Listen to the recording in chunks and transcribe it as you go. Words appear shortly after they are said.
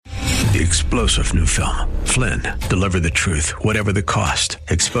The explosive new film, Flynn, deliver the truth, whatever the cost,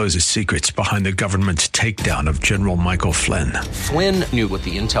 exposes secrets behind the government's takedown of General Michael Flynn. Flynn knew what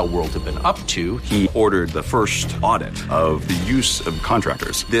the intel world had been up to. He ordered the first audit of the use of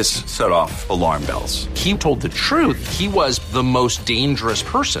contractors. This set off alarm bells. He told the truth. He was the most dangerous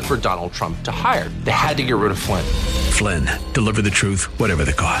person for Donald Trump to hire. They had to get rid of Flynn. Flynn, deliver the truth, whatever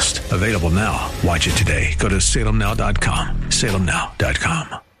the cost. Available now. Watch it today. Go to salemnow.com.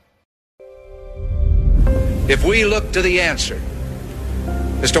 salemnow.com. If we look to the answer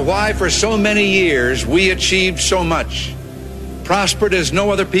as to why for so many years we achieved so much, prospered as no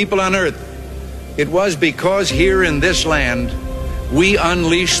other people on earth, it was because here in this land we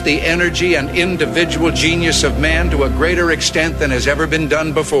unleashed the energy and individual genius of man to a greater extent than has ever been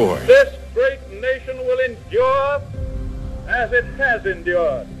done before. This great nation will endure as it has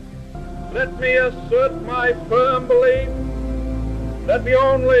endured. Let me assert my firm belief that the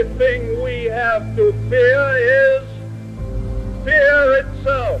only thing we have to fear is fear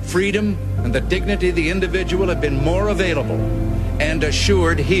itself. Freedom and the dignity of the individual have been more available and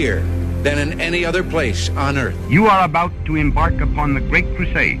assured here than in any other place on earth. You are about to embark upon the great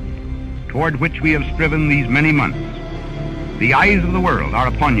crusade toward which we have striven these many months. The eyes of the world are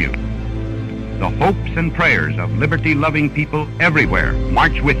upon you. The hopes and prayers of liberty-loving people everywhere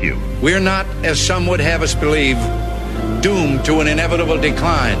march with you. We're not, as some would have us believe, doomed to an inevitable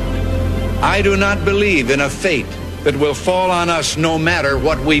decline. I do not believe in a fate that will fall on us no matter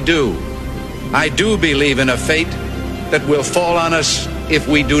what we do. I do believe in a fate that will fall on us if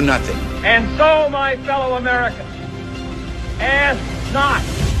we do nothing. And so, my fellow Americans, ask not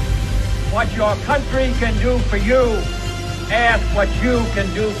what your country can do for you. Ask what you can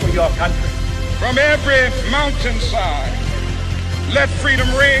do for your country. From every mountainside, let freedom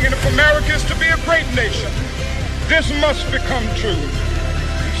ring, and if America is to be a great nation, this must become true.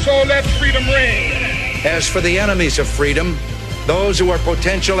 So let freedom ring. As for the enemies of freedom, those who are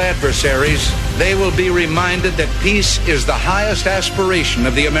potential adversaries, they will be reminded that peace is the highest aspiration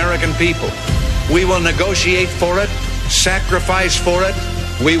of the American people. We will negotiate for it, sacrifice for it.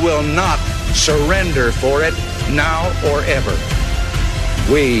 We will not surrender for it, now or ever.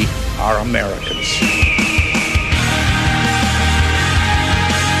 We are Americans.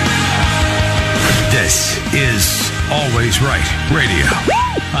 This is Always Right Radio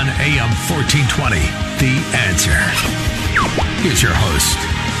on AM 1420. The Answer. Here's your host,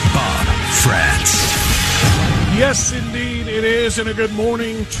 Bob Frantz. Yes, indeed it is, and a good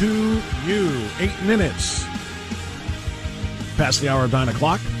morning to you. 8 minutes past the hour of 9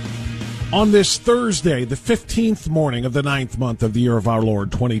 o'clock on this Thursday, the 15th morning of the 9th month of the year of our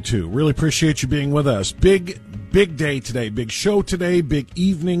Lord, 22. Really appreciate you being with us. Big day today, big show today, big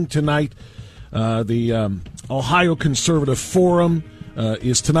evening tonight. The Ohio Conservative Forum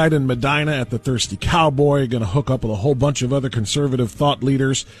is tonight in Medina at the Thirsty Cowboy. Going to hook up with a whole bunch of other conservative thought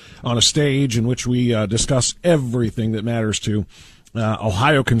leaders on a stage in which we discuss everything that matters to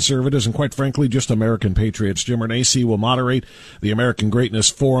Ohio conservatives and, quite frankly, just American patriots. Jim Renacci will moderate the American Greatness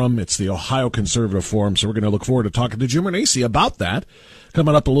Forum. It's the Ohio Conservative Forum, so we're going to look forward to talking to Jim Renacci about that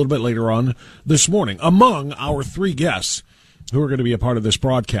coming up a little bit later on this morning. Among our three guests who are going to be a part of this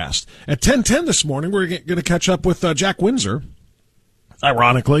broadcast. At 10:10 this morning, we're going to catch up with Jack Windsor.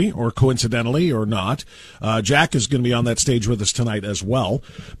 Ironically, or coincidentally, or not, Jack is going to be on that stage with us tonight as well.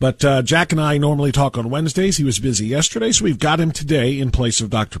 But Jack and I normally talk on Wednesdays. He was busy yesterday, so we've got him today in place of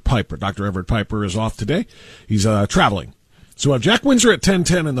Dr. Piper. Dr. Everett Piper is off today. He's traveling. So we have Jack Windsor at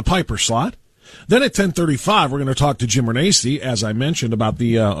 10:10 in the Piper slot. Then at 10:35, we're going to talk to Jim Renacci, as I mentioned, about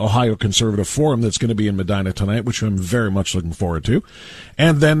the Ohio Conservative Forum that's going to be in Medina tonight, which I'm very much looking forward to.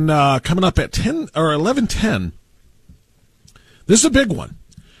 And then coming up at 11:10, this is a big one.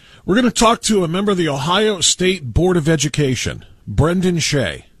 We're going to talk to a member of the Ohio State Board of Education, Brendan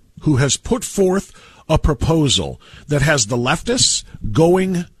Shea, who has put forth a proposal that has the leftists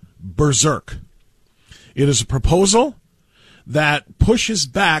going berserk. It is a proposal that pushes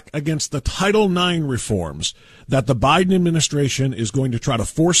back against the Title IX reforms that the Biden administration is going to try to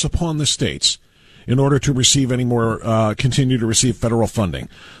force upon the states in order to receive any more, continue to receive federal funding.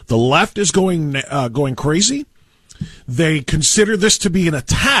 The left is going crazy. They consider this to be an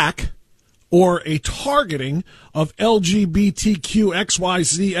attack or a targeting of LGBTQ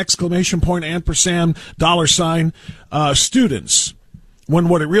XYZ exclamation point ampersand $sign students, when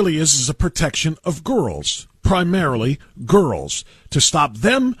what it really is a protection of girls. Primarily girls, to stop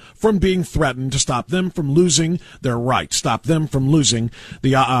them from being threatened, to stop them from losing their rights, stop them from losing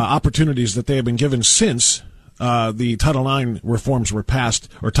the opportunities that they have been given since the Title IX reforms were passed,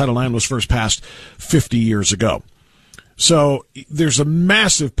 or Title IX was first passed 50 years ago. So there's a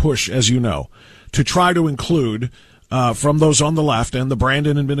massive push, as you know, to try to include, from those on the left and the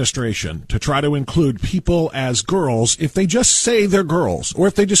Brandon administration, to try to include people as girls if they just say they're girls, or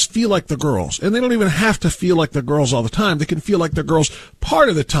if they just feel like they're girls. And they don't even have to feel like they're girls all the time. They can feel like they're girls part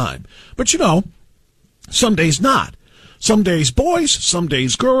of the time. But, you know, some days not. Some days boys, some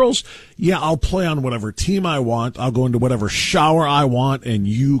days girls. Yeah, I'll play on whatever team I want. I'll go into whatever shower I want, and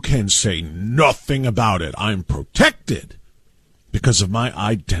you can say nothing about it. I'm protected because of my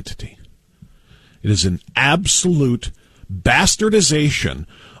identity. It is an absolute bastardization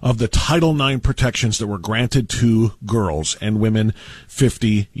of the Title IX protections that were granted to girls and women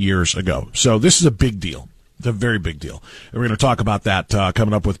 50 years ago. So this is a big deal. It's a very big deal. And we're going to talk about that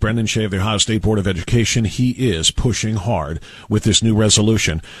coming up with Brendan Shea of the Ohio State Board of Education. He is pushing hard with this new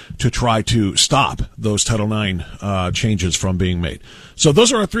resolution to try to stop those Title IX changes from being made. So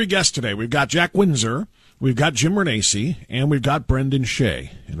those are our three guests today. We've got Jack Windsor, we've got Jim Renacci, and we've got Brendan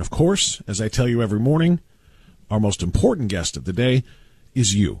Shea. And, of course, as I tell you every morning, our most important guest of the day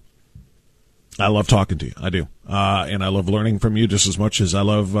is you. I love talking to you. I do. And I love learning from you just as much as I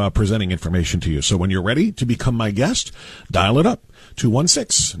love presenting information to you. So when you're ready to become my guest, dial it up.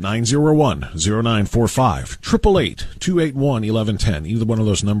 216-901-0945, 888-281-1110. Either one of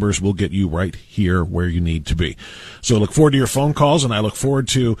those numbers will get you right here where you need to be. So I look forward to your phone calls, and I look forward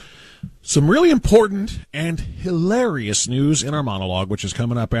to some really important and hilarious news in our monologue, which is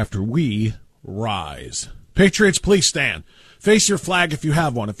coming up after we rise. Patriots, please stand. Face your flag if you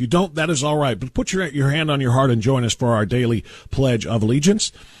have one. If you don't, that is all right. But put your hand on your heart and join us for our daily Pledge of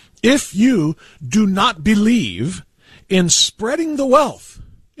Allegiance. If you do not believe in spreading the wealth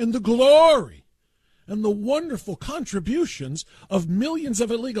and the glory and the wonderful contributions of millions of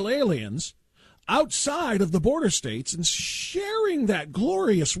illegal aliens outside of the border states and sharing that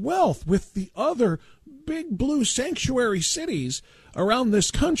glorious wealth with the other big blue sanctuary cities around this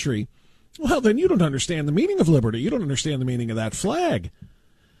country, well, then you don't understand the meaning of liberty. You don't understand the meaning of that flag.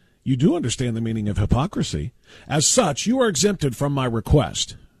 You do understand the meaning of hypocrisy. As such, you are exempted from my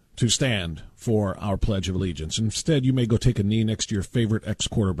request to stand for our Pledge of Allegiance. Instead, you may go take a knee next to your favorite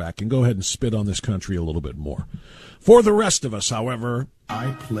ex-quarterback and go ahead and spit on this country a little bit more. For the rest of us, however,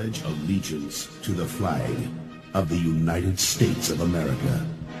 I pledge allegiance to the flag of the United States of America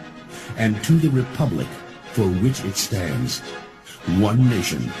and to the republic for which it stands, one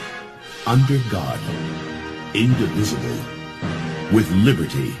nation, under God, indivisible, with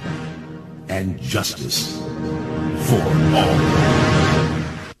liberty and justice for all.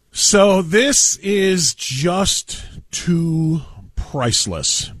 So this is just too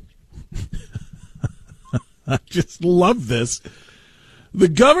priceless. I just love this. The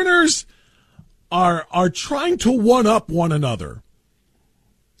governors are trying to one-up one another.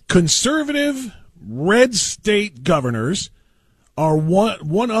 Conservative red state governors are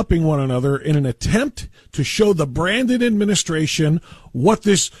one-upping one another in an attempt to show the Brandon administration what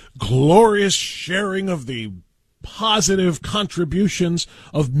this glorious sharing of the positive contributions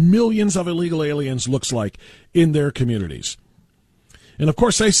of millions of illegal aliens looks like in their communities. And, of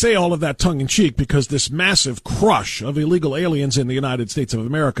course, I say all of that tongue-in-cheek because this massive crush of illegal aliens in the United States of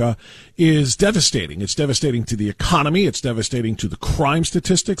America is devastating. It's devastating to the economy. It's devastating to the crime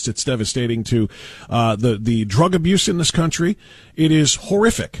statistics. It's devastating to the drug abuse in this country. It is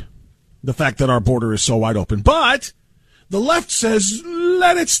horrific, the fact that our border is so wide open. But the left says,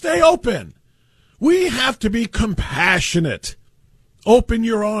 let it stay open. We have to be compassionate. Open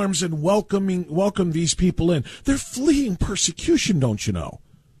your arms and welcome these people in. They're fleeing persecution, don't you know?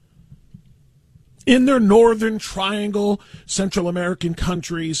 In their northern triangle, Central American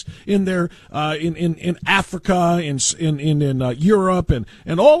countries, in their in Africa, in Europe, and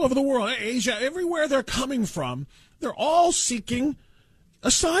all over the world, Asia, everywhere they're coming from, they're all seeking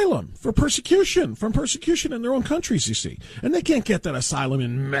asylum from persecution in their own countries, you see. And they can't get that asylum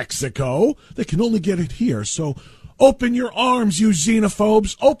in Mexico. They can only get it here. So open your arms, you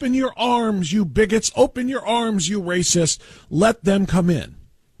xenophobes. Open your arms, you bigots. Open your arms, you racists. Let them come in.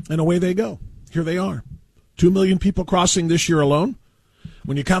 And away they go. Here they are. 2 million people crossing this year alone.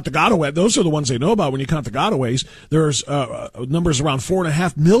 When you count the gotaways, those are the ones they know about. When you count the gotaways, there's numbers around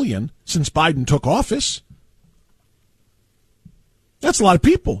 4.5 million since Biden took office. That's a lot of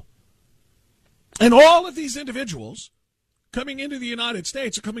people. And all of these individuals coming into the United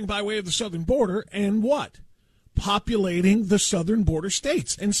States are coming by way of the southern border and what? Populating the southern border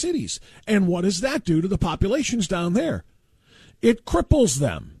states and cities. And what does that do to the populations down there? It cripples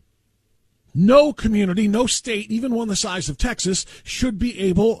them. No community, no state, even one the size of Texas, should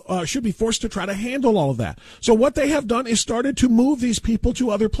be forced to try to handle all of that. So what they have done is started to move these people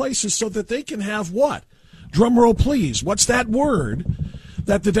to other places so that they can have what? Drum roll, please. What's that word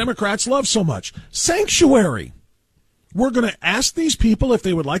that the Democrats love so much? Sanctuary. We're going to ask these people if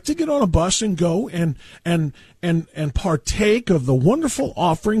they would like to get on a bus and go and partake of the wonderful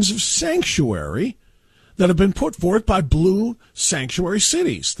offerings of sanctuary that have been put forth by blue sanctuary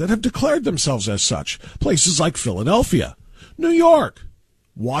cities that have declared themselves as such. Places like Philadelphia, New York,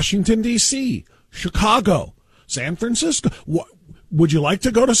 Washington, D.C., Chicago, San Francisco. Would you like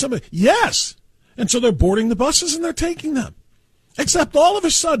to go to some? Yes. And so they're boarding the buses and they're taking them. Except all of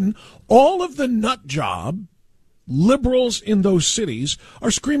a sudden, all of the nut job liberals in those cities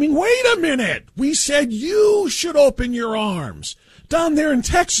are screaming, wait a minute, we said you should open your arms. Down there in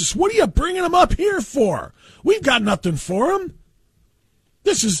Texas, what are you bringing them up here for? We've got nothing for them.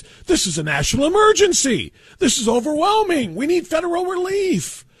 This is a national emergency. This is overwhelming. We need federal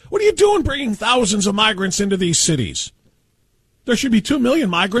relief. What are you doing bringing thousands of migrants into these cities? There should be 2 million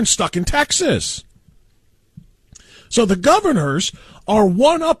migrants stuck in Texas. So the governors are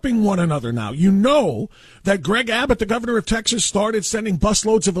one-upping one another now. You know that Greg Abbott, the governor of Texas, started sending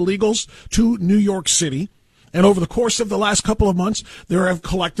busloads of illegals to New York City. And over the course of the last couple of months, there have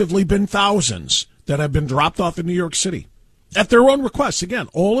collectively been thousands that have been dropped off in New York City at their own request. Again,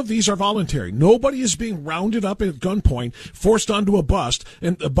 all of these are voluntary. Nobody is being rounded up at gunpoint, forced onto a bus,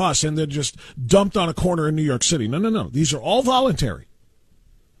 and then just dumped on a corner in New York City. No. These are all voluntary.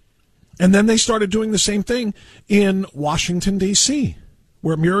 And then they started doing the same thing in Washington, D.C.,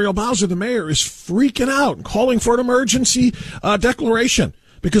 where Muriel Bowser, the mayor, is freaking out and calling for an emergency declaration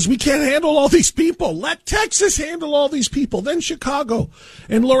because we can't handle all these people. Let Texas handle all these people. Then Chicago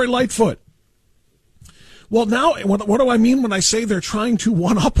and Lori Lightfoot. Well, now, what do I mean when I say they're trying to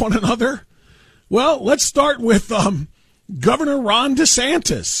one-up one another? Well, let's start with Governor Ron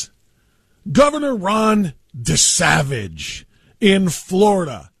DeSantis. Governor Ron DeSavage in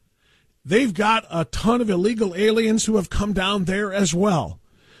Florida. They've got a ton of illegal aliens who have come down there as well.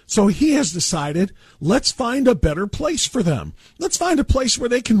 So he has decided, let's find a better place for them. Let's find a place where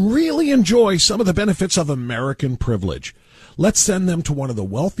they can really enjoy some of the benefits of American privilege. Let's send them to one of the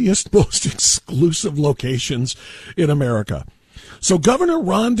wealthiest, most exclusive locations in America. So Governor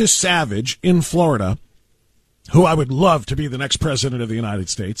Ron DeSavage in Florida, who I would love to be the next president of the United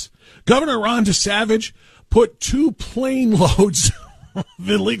States, Governor Ron DeSavage put 2 plane loads of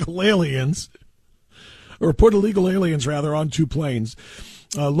illegal aliens, or put illegal aliens, rather, on 2 planes,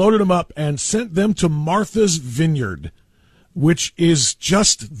 loaded them up and sent them to Martha's Vineyard, which is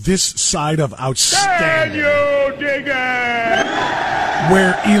just this side of outstanding. Can you dig it?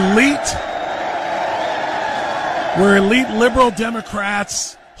 Where elite liberal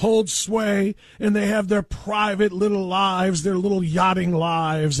Democrats hold sway, and they have their private little lives, their little yachting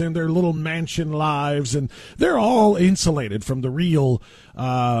lives, and their little mansion lives, and they're all insulated from the real,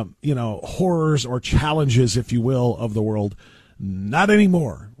 horrors or challenges, if you will, of the world. Not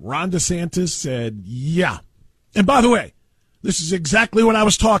anymore. Ron DeSantis said, yeah. And by the way, this is exactly what I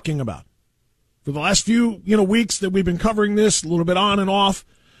was talking about. For the last few, weeks that we've been covering this, a little bit on and off,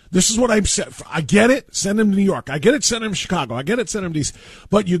 this is what I've said. I get it. Send them to New York. I get it. Send them to Chicago. I get it. Send them to DC.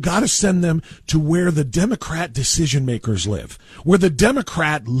 But you got to send them to where the Democrat decision makers live, where the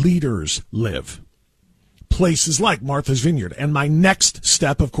Democrat leaders live. Places like Martha's Vineyard. And my next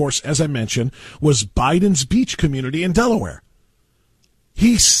step, of course, as I mentioned, was Biden's beach community in Delaware.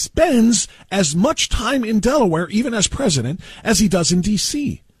 He spends as much time in Delaware, even as president, as he does in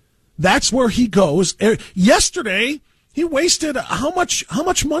D.C. That's where he goes. Yesterday, he wasted how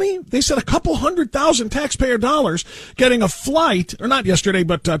much money? They said $200,000 taxpayer dollars getting a flight, or not yesterday,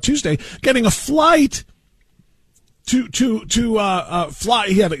 but Tuesday, getting a flight to fly.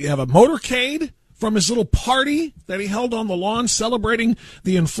 He had a motorcade from his little party that he held on the lawn celebrating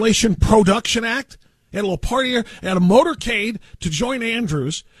the Inflation Production Act. He had a little party here, had a motorcade to join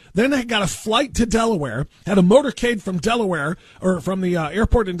Andrews. Then they got a flight to Delaware, had a motorcade from Delaware, or from the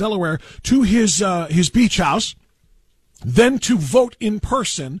airport in Delaware to his beach house, then to vote in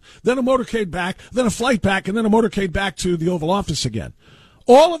person, then a motorcade back, then a flight back, and then a motorcade back to the Oval Office again.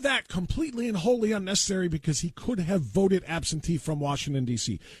 All of that completely and wholly unnecessary because he could have voted absentee from Washington,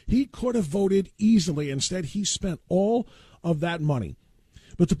 D.C. He could have voted easily. Instead, he spent all of that money.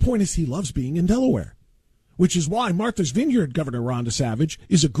 But the point is he loves being in Delaware, which is why Martha's Vineyard, Governor Ron DeSavage,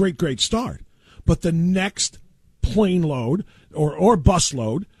 is a great, great start. But the next plane load or bus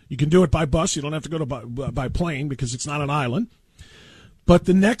load, you can do it by bus. You don't have to go by plane because it's not an island. But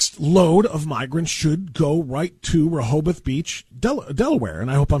the next load of migrants should go right to Rehoboth Beach, Delaware.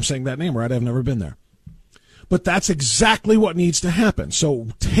 And I hope I'm saying that name right. I've never been there. But that's exactly what needs to happen. So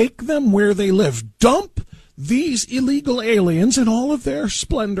take them where they live. Dump these illegal aliens in all of their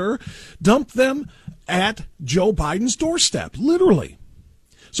splendor. Dump them at Joe Biden's doorstep, literally.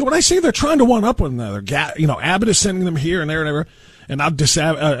 So when I say they're trying to one up one another, Abbott is sending them here and there and everywhere, and now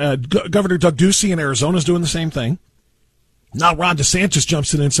Governor Doug Ducey in Arizona is doing the same thing. Now Ron DeSantis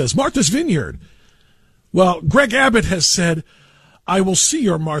jumps in and says, Martha's Vineyard. Well, Greg Abbott has said, I will see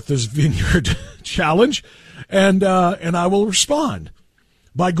your Martha's Vineyard challenge, and I will respond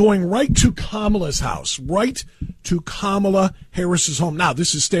by going right to Kamala's house, right to Kamala Harris's home. Now,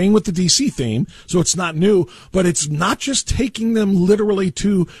 this is staying with the D.C. theme, so it's not new, but it's not just taking them literally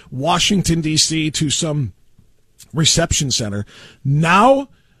to Washington, D.C., to some reception center. Now,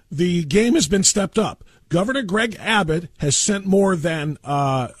 the game has been stepped up. Governor Greg Abbott has sent more than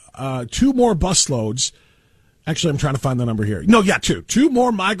 2 more busloads. Actually, I'm trying to find the number here. No, yeah, 2. 2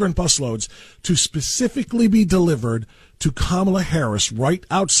 more migrant busloads to specifically be delivered to Kamala Harris right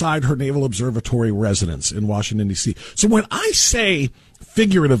outside her Naval Observatory residence in Washington, D.C. So when I say,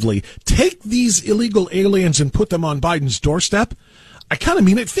 figuratively, take these illegal aliens and put them on Biden's doorstep, I kind of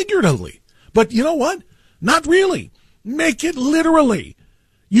mean it figuratively. But you know what? Not really. Make it literally.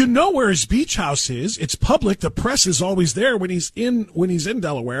 You know where his beach house is. It's public. The press is always there when he's in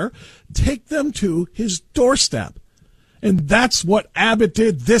Delaware. Take them to his doorstep. And that's what Abbott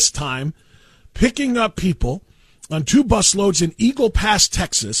did this time, picking up people on 2 busloads in Eagle Pass,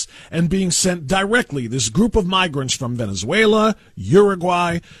 Texas, and being sent directly, this group of migrants from Venezuela,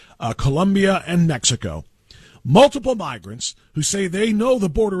 Uruguay, Colombia, and Mexico. Multiple migrants who say they know the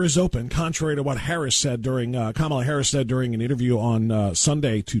border is open, contrary to what Kamala Harris said during an interview on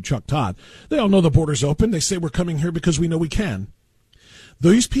Sunday to Chuck Todd. They all know the border's open. They say we're coming here because we know we can.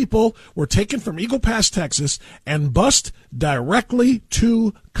 These people were taken from Eagle Pass, Texas, and bused directly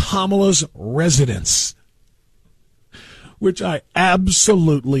to Kamala's residence, which I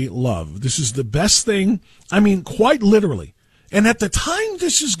absolutely love. This is the best thing. I mean, quite literally. And at the time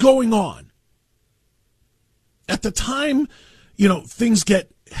this is going on, at the time, things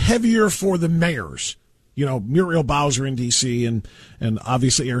get heavier for the mayors. Muriel Bowser in D.C. and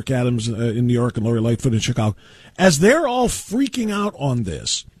obviously Eric Adams in New York and Lori Lightfoot in Chicago. As they're all freaking out on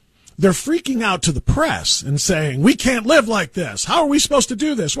this, they're freaking out to the press and saying, we can't live like this. How are we supposed to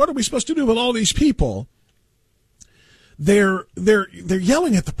do this? What are we supposed to do with all these people? They're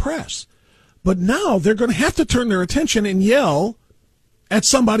yelling at the press. But now they're going to have to turn their attention and yell at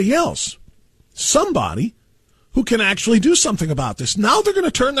somebody else. Somebody who can actually do something about this. Now they're going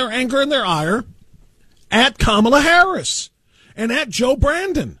to turn their anger and their ire at Kamala Harris and at Joe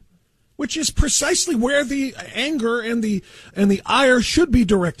Brandon, which is precisely where the anger and the ire should be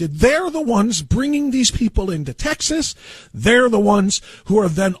directed. They're the ones bringing these people into Texas. They're the ones who are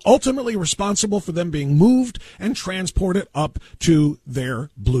then ultimately responsible for them being moved and transported up to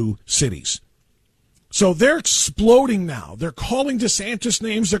their blue cities. So they're exploding now. They're calling DeSantis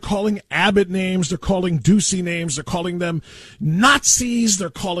names. They're calling Abbott names. They're calling Ducey names. They're calling them Nazis. They're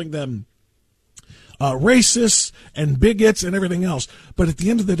calling them racists and bigots and everything else. But at the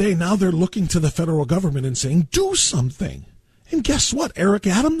end of the day, now they're looking to the federal government and saying, do something. And guess what, Eric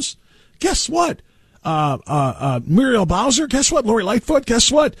Adams? Guess what? Muriel Bowser? Guess what, Lori Lightfoot?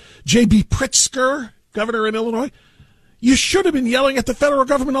 Guess what? J.B. Pritzker, governor in Illinois? You should have been yelling at the federal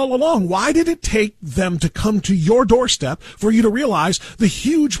government all along. Why did it take them to come to your doorstep for you to realize the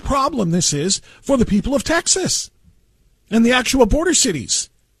huge problem this is for the people of Texas and the actual border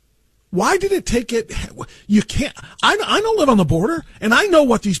cities? Why did it take it? You can't. I don't live on the border, and I know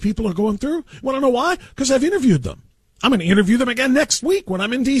what these people are going through. Want to know why? Because I've interviewed them. I'm going to interview them again next week when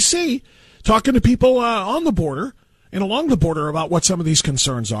I'm in D.C., talking to people on the border and along the border about what some of these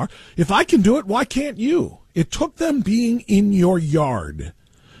concerns are. If I can do it, why can't you? It took them being in your yard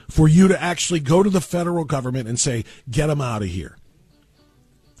for you to actually go to the federal government and say, get them out of here.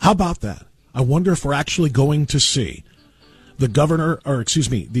 How about that? I wonder if we're actually going to see the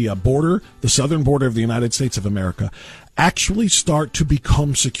border, the southern border of the United States of America, actually start to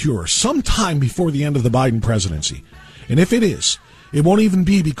become secure sometime before the end of the Biden presidency. And if it is, it won't even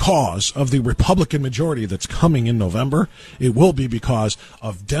be because of the Republican majority that's coming in November. It will be because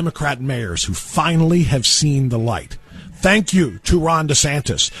of Democrat mayors who finally have seen the light. Thank you to Ron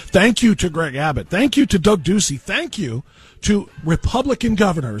DeSantis. Thank you to Greg Abbott. Thank you to Doug Ducey. Thank you to Republican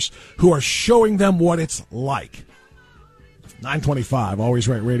governors who are showing them what it's like. 925, Always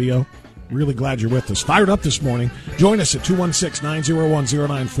Right Radio. Really glad you're with us. Fired up this morning. Join us at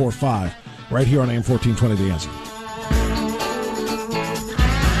 216-901-0945 right here on AM 1420 The Answer.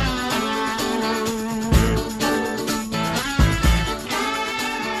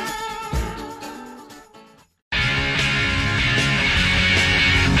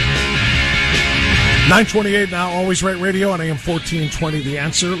 9:28 now, Always Right Radio on AM 1420, The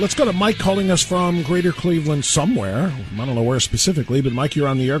Answer. Let's go to Mike calling us from Greater Cleveland somewhere. I don't know where specifically, but Mike, you're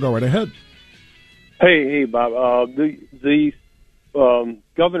on the air. Go right ahead. Hey, Bob. The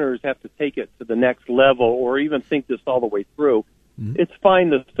governors have to take it to the next level or even think this all the way through. Mm-hmm. It's fine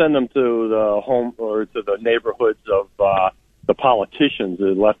to send them to the home or to the neighborhoods of the politicians,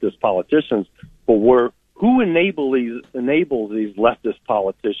 the leftist politicians, but who enables these leftist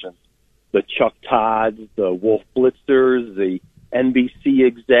politicians? The Chuck Todds, the Wolf Blitzers, the NBC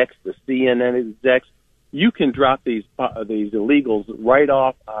execs, the CNN execs. You can drop these illegals right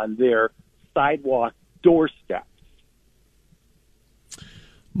off on their sidewalk doorsteps.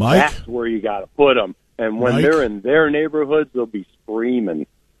 Mike? That's where you got to put them. And when they're in their neighborhoods, they'll be screaming.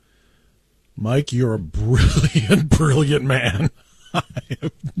 Mike, you're a brilliant, brilliant man. I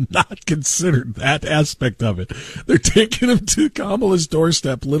have not considered that aspect of it. They're taking them to Kamala's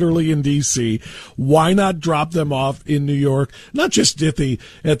doorstep, literally in D.C. Why not drop them off in New York? Not just at the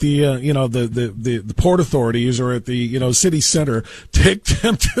port authorities or at the city center. Take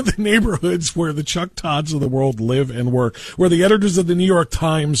them to the neighborhoods where the Chuck Todds of the world live and work, where the editors of the New York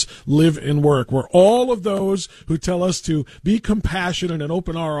Times live and work, where all of those who tell us to be compassionate and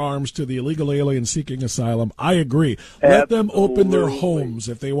open our arms to the illegal alien seeking asylum. I agree. Let them open their homes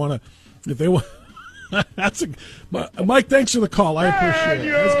if they want. That's Mike. Thanks for the call. I appreciate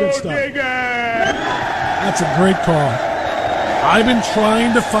it. That's good stuff. That's a great call. I've been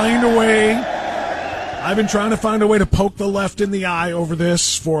trying to find a way to poke the left in the eye over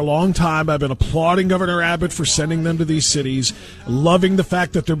this for a long time. I've been applauding Governor Abbott for sending them to these cities, loving the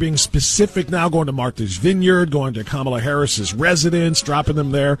fact that they're being specific now, going to Martha's Vineyard, going to Kamala Harris's residence, dropping them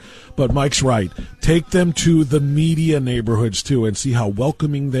there. But Mike's right. Take them to the media neighborhoods, too, and see how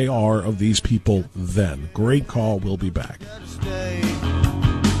welcoming they are of these people then. Great call. We'll be back.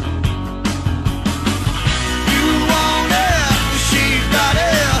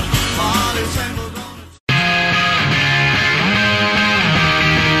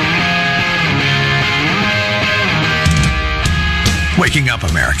 Waking up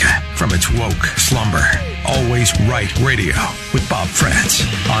America from its woke slumber. Always Right Radio with Bob Frantz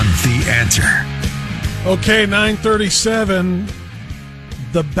on The Answer. Okay, 9:37.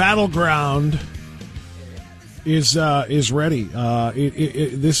 The battleground is ready.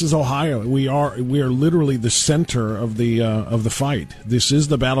 This is Ohio. We are literally the center of the fight. This is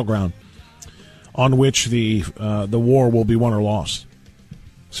the battleground on which the war will be won or lost.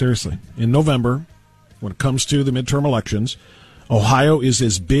 Seriously, in November, when it comes to the midterm elections, Ohio is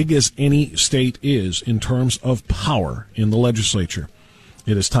as big as any state is in terms of power in the legislature.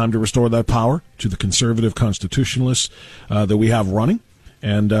 It is time to restore that power to the conservative constitutionalists that we have running,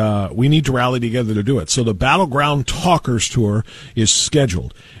 and we need to rally together to do it. So the Battleground Talkers Tour is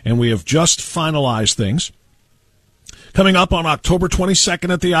scheduled, and we have just finalized things. Coming up on October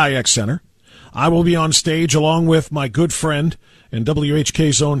 22nd at the IX Center, I will be on stage along with my good friend and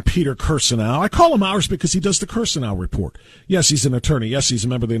WHK's own Peter Kirsanow. I call him ours because he does the Kirsanow Report. Yes, he's an attorney. Yes, he's a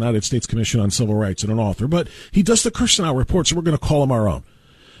member of the United States Commission on Civil Rights and an author. But he does the Kirsanow Report, so we're going to call him our own.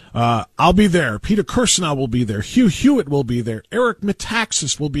 I'll be there. Peter Kirsanow will be there. Hugh Hewitt will be there. Eric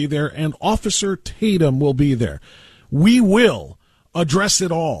Metaxas will be there. And Officer Tatum will be there. We will address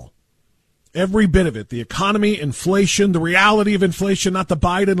it all. Every bit of it, the economy, inflation, the reality of inflation, not the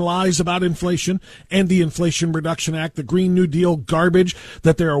Biden lies about inflation, and the Inflation Reduction Act, the Green New Deal garbage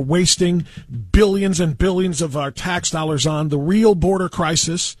that they are wasting billions and billions of our tax dollars on, the real border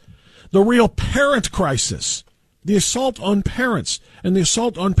crisis, the real parent crisis, the assault on parents, and the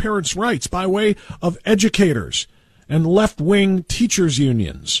assault on parents' rights by way of educators and left-wing teachers'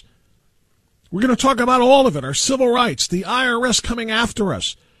 unions. We're going to talk about all of it, our civil rights, the IRS coming after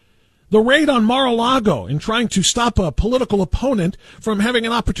us, the raid on Mar-a-Lago in trying to stop a political opponent from having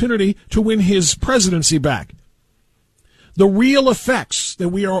an opportunity to win his presidency back. The real effects that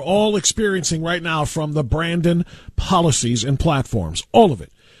we are all experiencing right now from the Brandon policies and platforms. All of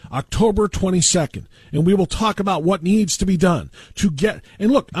it. October 22nd. And we will talk about what needs to be done to get...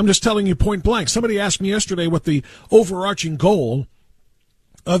 And look, I'm just telling you point blank. Somebody asked me yesterday what the overarching goal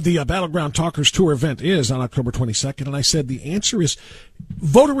of the Battleground Talkers Tour event is on October 22nd, and I said the answer is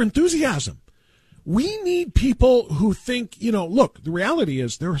voter enthusiasm. We need people who think, look, the reality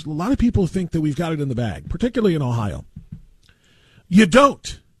is there's a lot of people who think that we've got it in the bag, particularly in Ohio. You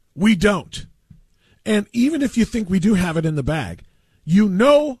don't. We don't. And even if you think we do have it in the bag,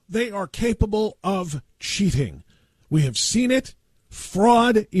 they are capable of cheating. We have seen it.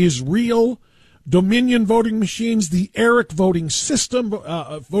 Fraud is real. Dominion voting machines, the ERIC voting system,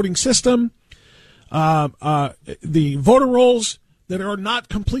 the voter rolls that are not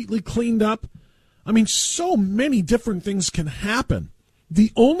completely cleaned up, I mean, so many different things can happen.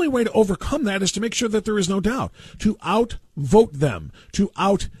 The only way to overcome that is to make sure that there is no doubt, to outvote them, to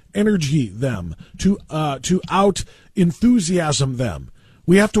out-energy them, to out-enthusiasm them.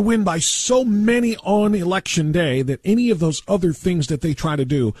 We have to win by so many on election day that any of those other things that they try to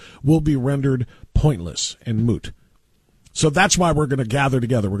do will be rendered pointless and moot. So that's why we're going to gather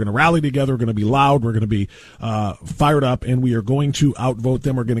together. We're going to rally together. We're going to be loud. We're going to be fired up, and we are going to outvote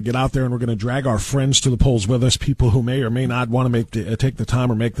them. We're going to get out there, and we're going to drag our friends to the polls with us, people who may or may not want to take the time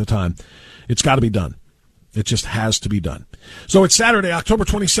or make the time. It's got to be done. It just has to be done. So it's Saturday, October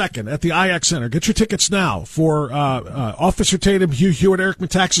 22nd at the IX Center. Get your tickets now for Officer Tatum, Hugh Hewitt, Eric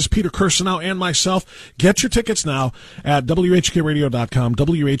Metaxas, Peter Kirsanow, and myself. Get your tickets now at WHKRadio.com,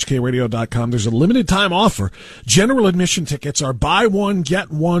 WHKRadio.com. There's a limited time offer. General admission tickets are buy one,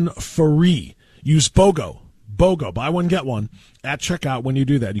 get one free. Use BOGO, buy one, get one at checkout when you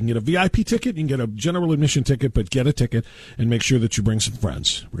do that. You can get a VIP ticket, you can get a general admission ticket, but get a ticket and make sure that you bring some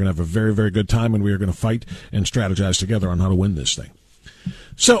friends. We're going to have a very, very good time, and we are going to fight and strategize together on how to win this thing.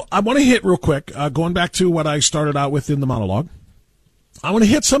 So I want to hit real quick, going back to what I started out with in the monologue, I want to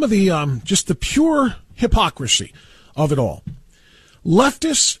hit some of the just the pure hypocrisy of it all.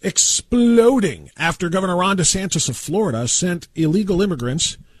 Leftists exploding after Governor Ron DeSantis of Florida sent illegal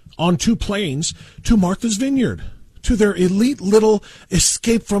immigrants on 2 planes to Martha's Vineyard, to their elite little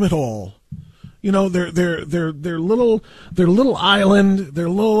escape from it all. You know, their little island, their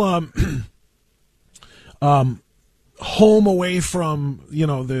little home away from, you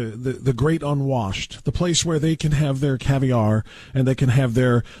know, the great unwashed, the place where they can have their caviar and they can have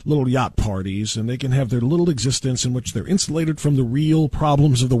their little yacht parties and they can have their little existence in which they're insulated from the real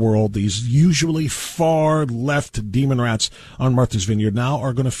problems of the world. These usually far left demon rats on Martha's Vineyard now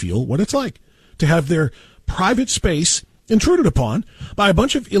are going to feel what it's like to have their private space intruded upon by a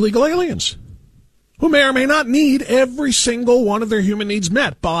bunch of illegal aliens who may or may not need every single one of their human needs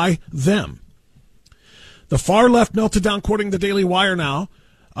met by them. The far left melted down, quoting the Daily Wire now,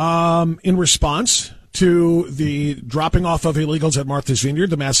 in response to the dropping off of illegals at Martha's Vineyard,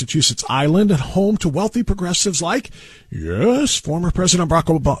 the Massachusetts island, and home to wealthy progressives like, yes, former President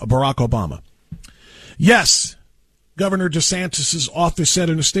Barack Obama. Yes, Governor DeSantis' office said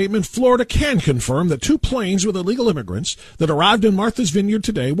in a statement, Florida can confirm that 2 planes with illegal immigrants that arrived in Martha's Vineyard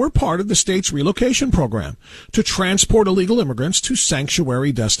today were part of the state's relocation program to transport illegal immigrants to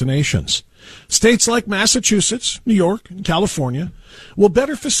sanctuary destinations. States like Massachusetts, New York, and California will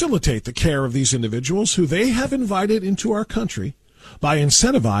better facilitate the care of these individuals who they have invited into our country by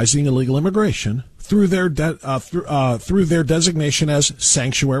incentivizing illegal immigration through their designation as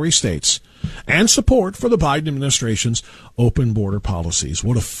sanctuary states and support for the Biden administration's open border policies.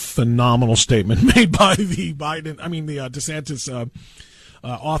 What a phenomenal statement made by the DeSantis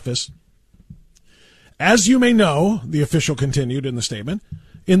office. As you may know, the official continued in the statement,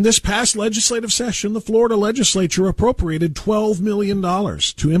 in this past legislative session, the Florida legislature appropriated $12 million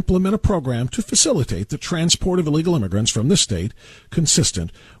to implement a program to facilitate the transport of illegal immigrants from the state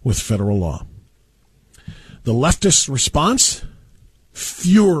consistent with federal law. The leftist response?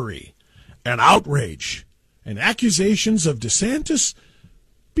 Fury and outrage and accusations of DeSantis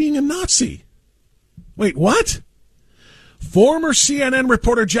being a Nazi. Wait, what? Former CNN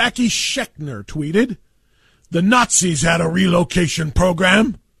reporter Jackie Schechner tweeted, the Nazis had a relocation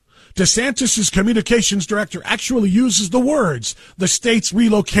program. DeSantis' communications director actually uses the words, the state's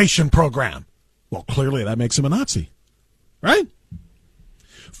relocation program. Well, clearly that makes him a Nazi, right?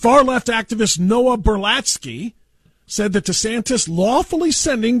 Far-left activist Noah Berlatsky said that DeSantis lawfully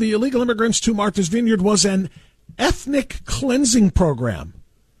sending the illegal immigrants to Martha's Vineyard was an ethnic cleansing program.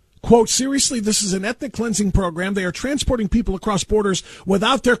 Quote, seriously, this is an ethnic cleansing program. They are transporting people across borders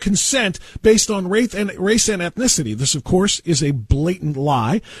without their consent based on race and ethnicity. This, of course, is a blatant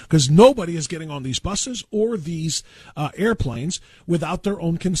lie because nobody is getting on these buses or these airplanes without their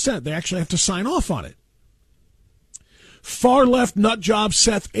own consent. They actually have to sign off on it. Far-left nutjob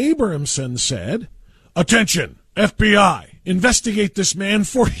Seth Abramson said, attention, FBI, investigate this man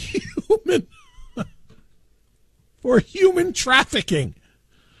for human trafficking.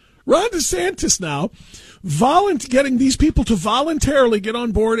 Ron DeSantis now getting these people to voluntarily get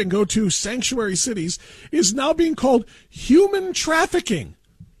on board and go to sanctuary cities is now being called human trafficking.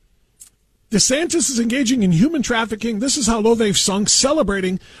 DeSantis is engaging in human trafficking. This is how low they've sunk,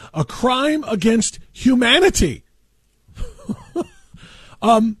 celebrating a crime against humanity.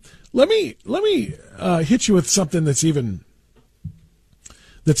 Let me hit you with something that's even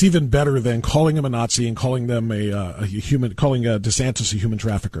better than calling him a Nazi and calling them calling DeSantis a human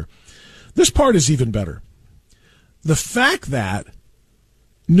trafficker. This part is even better. The fact that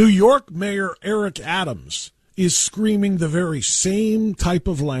New York Mayor Eric Adams is screaming the very same type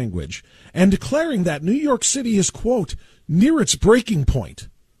of language and declaring that New York City is, quote, near its breaking point,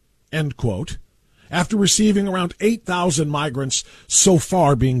 end quote, after receiving around 8,000 migrants so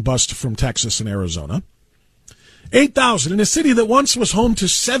far being bused from Texas and Arizona. 8,000 in a city that once was home to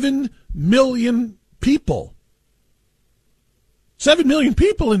 7 million people. 7 million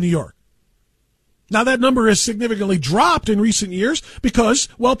people in New York. Now, that number has significantly dropped in recent years because,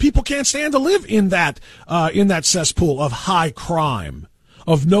 well, people can't stand to live in that cesspool of high crime,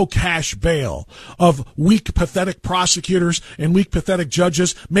 of no cash bail, of weak, pathetic prosecutors and weak, pathetic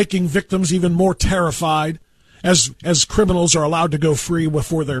judges making victims even more terrified as criminals are allowed to go free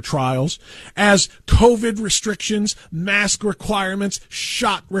before their trials, as COVID restrictions, mask requirements,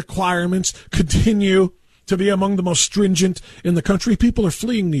 shot requirements continue to be among the most stringent in the country. People are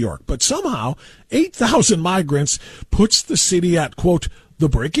fleeing New York. But somehow, 8,000 migrants puts the city at, quote, the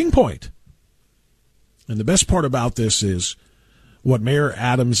breaking point. And the best part about this is what Mayor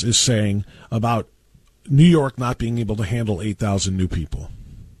Adams is saying about New York not being able to handle 8,000 new people.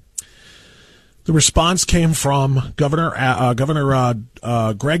 The response came from Governor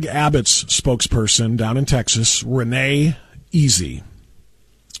Greg Abbott's spokesperson down in Texas, Renacci.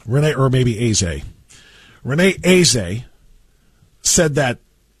 Renee Aze said that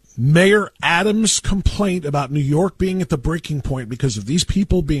Mayor Adams' complaint about New York being at the breaking point because of these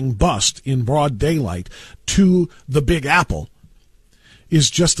people being bused in broad daylight to the Big Apple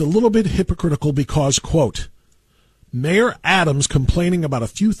is just a little bit hypocritical because, quote, Mayor Adams complaining about a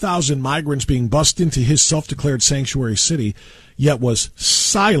few thousand migrants being bused into his self-declared sanctuary city, yet was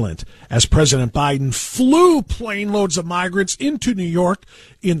silent as President Biden flew plane loads of migrants into New York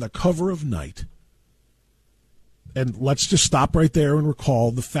in the cover of night. And let's just stop right there and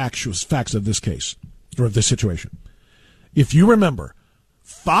recall the facts of this case, or of this situation. If you remember,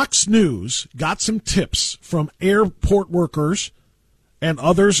 Fox News got some tips from airport workers and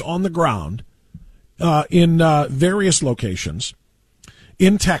others on the ground in various locations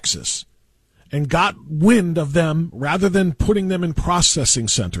in Texas and got wind of them rather than putting them in processing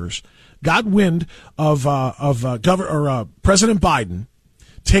centers, got wind of President Biden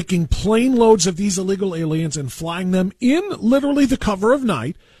taking plane loads of these illegal aliens and flying them in literally the cover of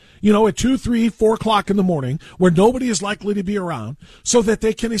night, at 2, 3, 4 o'clock in the morning where nobody is likely to be around so that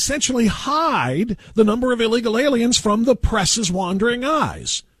they can essentially hide the number of illegal aliens from the press's wandering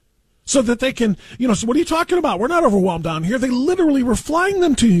eyes. So that they can, so what are you talking about? We're not overwhelmed down here. They literally were flying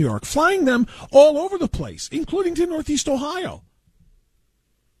them to New York, flying them all over the place, including to Northeast Ohio.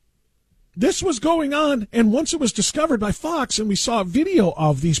 This was going on, and once it was discovered by Fox and we saw a video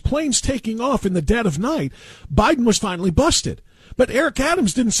of these planes taking off in the dead of night, Biden was finally busted. But Eric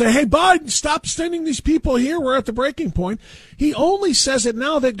Adams didn't say, hey, Biden, stop sending these people here. We're at the breaking point. He only says it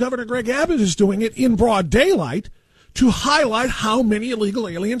now that Governor Greg Abbott is doing it in broad daylight to highlight how many illegal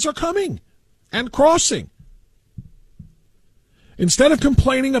aliens are coming and crossing. Instead of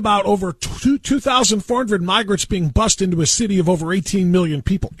complaining about over 2,400 migrants being bused into a city of over 18 million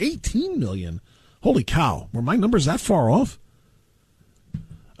people. 18 million? Holy cow. Were my numbers that far off?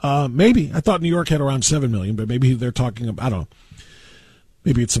 Maybe. I thought New York had around 7 million, but maybe they're talking about, I don't know.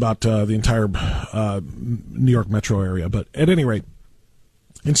 Maybe it's about the entire New York metro area. But at any rate,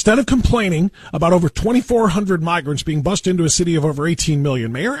 instead of complaining about over 2,400 migrants being bused into a city of over 18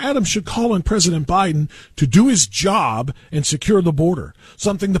 million, Mayor Adams should call on President Biden to do his job and secure the border,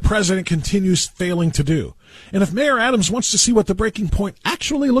 something the president continues failing to do. And if Mayor Adams wants to see what the breaking point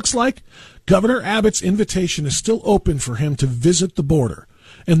actually looks like, Governor Abbott's invitation is still open for him to visit the border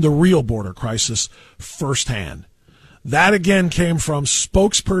and the real border crisis firsthand. That again came from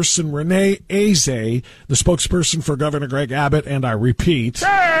spokesperson Renee Aze, the spokesperson for Governor Greg Abbott, and I repeat,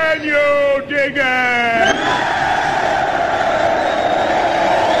 can you dig it?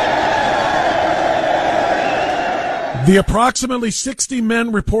 The approximately 60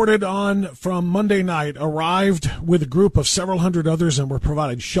 men reported on from Monday night arrived with a group of several hundred others and were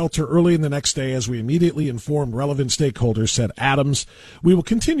provided shelter early in the next day as we immediately informed relevant stakeholders, said Adams. We will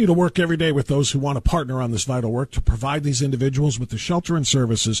continue to work every day with those who want to partner on this vital work to provide these individuals with the shelter and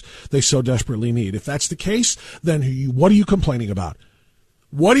services they so desperately need. If that's the case, then what are you complaining about?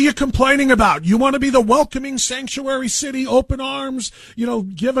 What are you complaining about? You want to be the welcoming sanctuary city, open arms,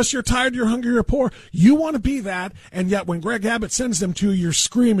 give us your tired, your hungry, your poor. You want to be that, and yet when Greg Abbott sends them to you, you're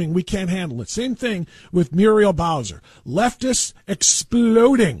screaming, we can't handle it. Same thing with Muriel Bowser. Leftists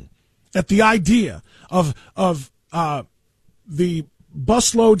exploding at the idea of the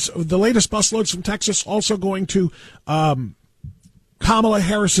busloads, the latest busloads from Texas also going to Kamala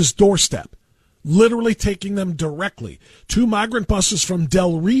Harris's doorstep. literally taking them directly. 2 migrant buses from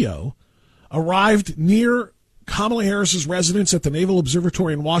Del Rio arrived near Kamala Harris's residence at the Naval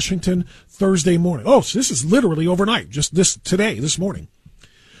Observatory in Washington Thursday morning. Oh, so this is literally overnight, just this morning.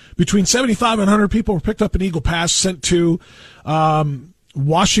 Between 75 and 100 people were picked up in Eagle Pass, sent to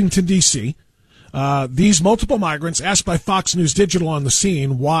Washington, D.C. These multiple migrants asked by Fox News Digital on the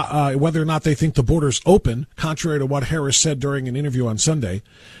scene whether or not they think the border's open, contrary to what Harris said during an interview on Sunday.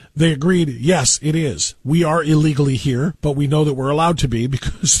 They agreed, yes, it is. We are illegally here, but we know that we're allowed to be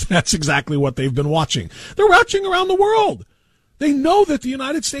because that's exactly what they've been watching. They're watching around the world. They know that the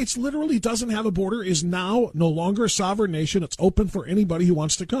United States literally doesn't have a border, is now no longer a sovereign nation. It's open for anybody who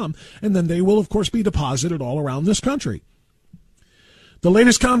wants to come. And then they will, of course, be deposited all around this country. The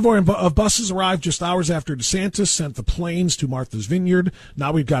latest convoy of buses arrived just hours after DeSantis sent the planes to Martha's Vineyard.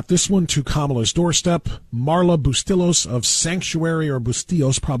 Now we've got this one to Kamala's doorstep. Marla Bustillos of Sanctuary, or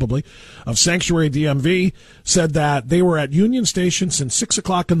Bustillos probably, of Sanctuary DMV, said that they were at Union Station since 6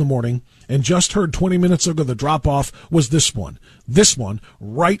 o'clock in the morning and just heard 20 minutes ago the drop-off was this one. This one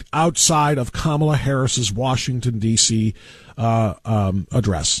right outside of Kamala Harris's Washington, D.C.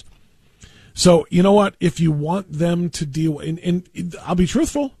 Address. So, you know what? If you want them to deal, and I'll be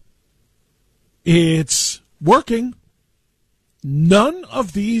truthful, it's working. None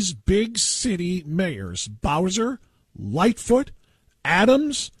of these big city mayors, Bowser, Lightfoot,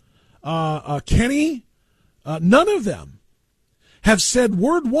 Adams, Kenney, none of them have said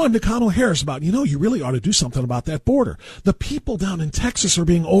word one to Kamala Harris about, you really ought to do something about that border. The people down in Texas are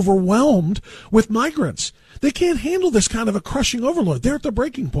being overwhelmed with migrants. They can't handle this kind of a crushing overload. They're at the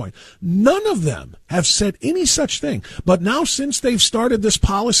breaking point. None of them have said any such thing. But now, since they've started this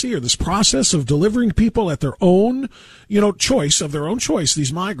policy or this process of delivering people at their own, choice,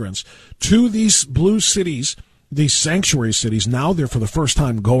 these migrants, to these blue cities, these sanctuary cities, now they're for the first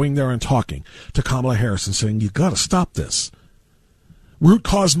time going there and talking to Kamala Harris and saying, you've got to stop this. Root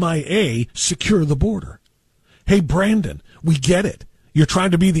cause my A, secure the border. Hey, Brandon, we get it. You're trying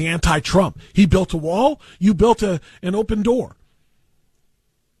to be the anti-Trump. He built a wall. You built an open door.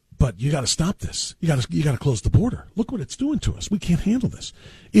 But you got to stop this. You got to close the border. Look what it's doing to us. We can't handle this.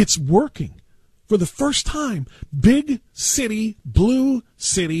 It's working. For the first time, big city, blue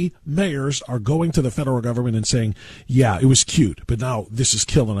city mayors are going to the federal government and saying, yeah, it was cute, but now this is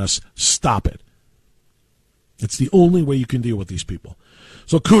killing us. Stop it. It's the only way you can deal with these people.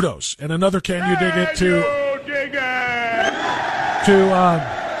 So kudos. And another can you dig it to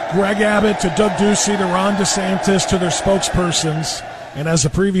Greg Abbott, to Doug Ducey, to Ron DeSantis, to their spokespersons. And as the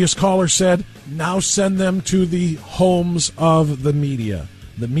previous caller said, now send them to the homes of the media.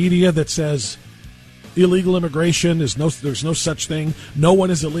 The media that says illegal immigration there's no such thing. No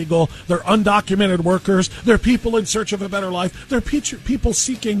one is illegal. They're undocumented workers. They're people in search of a better life. They're people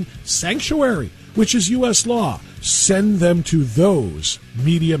seeking sanctuary, which is U.S. law. Send them to those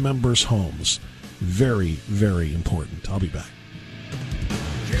media members' homes. Very, very important. I'll be back.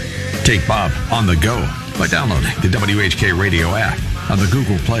 Take Bob on the go by downloading the WHK Radio app on the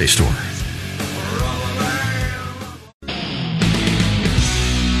Google Play Store.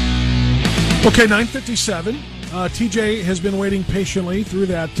 Okay, 9:57. TJ has been waiting patiently through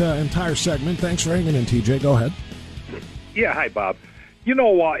that entire segment. Thanks for hanging in, TJ. Go ahead. Yeah, hi, Bob.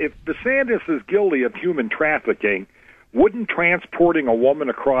 If DeSantis is guilty of human trafficking, wouldn't transporting a woman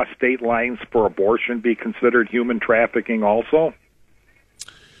across state lines for abortion be considered human trafficking also?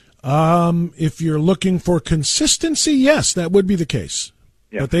 If you're looking for consistency, yes, that would be the case.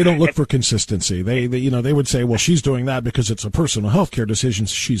 Yeah. But they don't look for consistency. They would say, well, she's doing that because it's a personal health care decision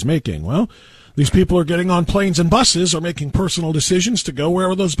she's making. Well, these people are getting on planes and buses, are making personal decisions to go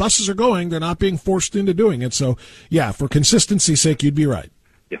wherever those buses are going. They're not being forced into doing it. So, yeah, for consistency's sake, you'd be right.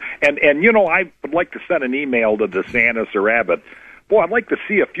 Yeah. And I would like to send an email to DeSantis or Abbott. Boy, I'd like to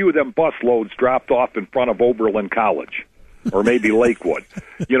see a few of them bus loads dropped off in front of Oberlin College. Or maybe Lakewood.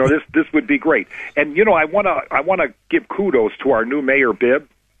 This would be great. And I want to give kudos to our new mayor Bibb.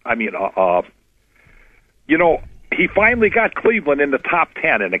 He finally got Cleveland in the top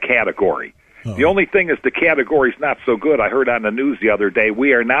 10 in a category. Uh-oh. The only thing is the category's not so good. I heard on the news the other day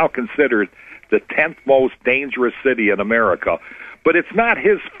we are now considered the 10th most dangerous city in America. But it's not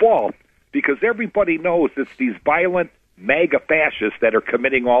his fault because everybody knows it's these violent MAGA fascists that are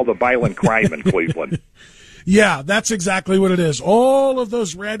committing all the violent crime in Cleveland. Yeah, that's exactly what it is. All of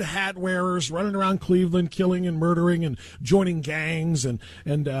those red hat wearers running around Cleveland, killing and murdering and joining gangs and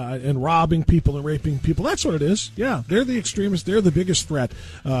robbing people and raping people. That's what it is. Yeah, they're the extremists. They're the biggest threat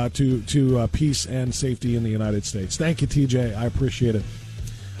to peace and safety in the United States. Thank you, TJ. I appreciate it.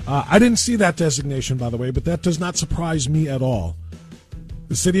 I didn't see that designation, by the way, but that does not surprise me at all.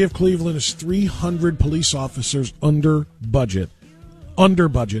 The city of Cleveland is 300 police officers under budget.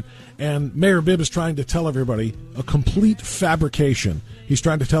 And Mayor Bibb is trying to tell everybody a complete fabrication. He's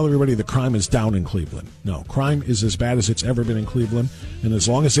trying to tell everybody that crime is down in Cleveland. No, crime is as bad as it's ever been in Cleveland, and as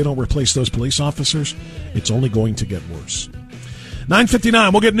long as they don't replace those police officers, it's only going to get worse.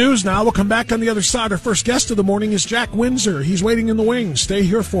 9:59, we'll get news now. We'll come back on the other side. Our first guest of the morning is Jack Windsor. He's waiting in the wings. Stay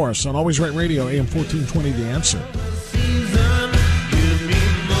here for us on Always Right Radio, AM 1420, The Answer.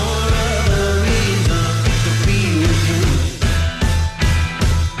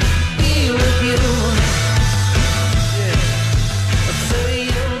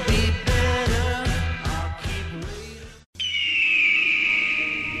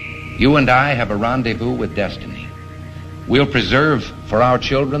 You and I have a rendezvous with destiny. We'll preserve for our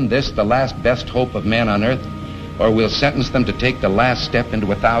children this, the last best hope of man on earth, or we'll sentence them to take the last step into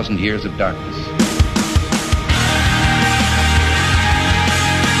 1,000 years of darkness.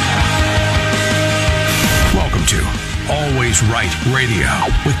 Welcome to Always Right Radio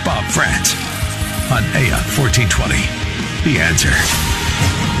with Bob France on AM 1420. The Answer.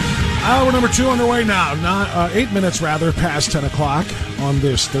 Hour number 2 underway now. 8 minutes, past 10 o'clock on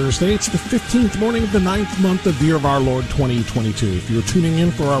this Thursday. It's the 15th morning of the 9th month of the year of our Lord 2022. If you're tuning in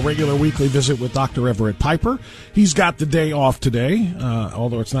for our regular weekly visit with Dr. Everett Piper, he's got the day off today,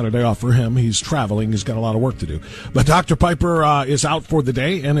 although it's not a day off for him. He's traveling. He's got a lot of work to do. But Dr. Piper is out for the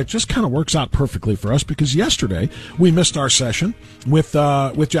day, and it just kind of works out perfectly for us because yesterday we missed our session with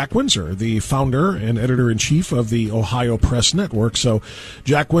Jack Windsor, the founder and editor-in-chief of the Ohio Press Network. So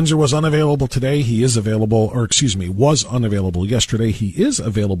Jack Windsor was unavailable today. He is available, was unavailable yesterday. He is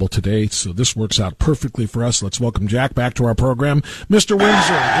available today, so this works out perfectly for us. Let's welcome Jack back to our program. Mr. Windsor,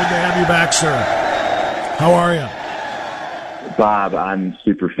 good to have you back, sir. How are you? Bob, I'm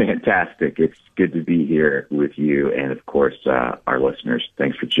super fantastic. It's good to be here with you and, of course, our listeners.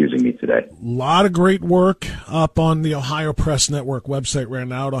 Thanks for choosing me today. A lot of great work up on the Ohio Press Network website right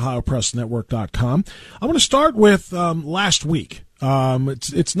now at ohiopressnetwork.com. I want to start with last week.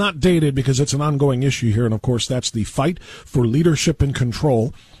 It's not dated because it's an ongoing issue here, and of course that's the fight for leadership and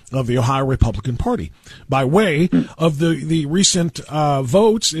control of the Ohio Republican Party by way of the recent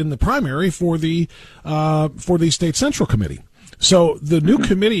votes in the primary for the State Central Committee. So the new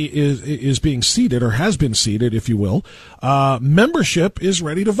committee is being seated, or has been seated, if you will. Membership is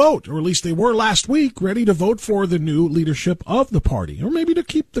ready to vote, or at least they were last week, ready to vote for the new leadership of the party, or maybe to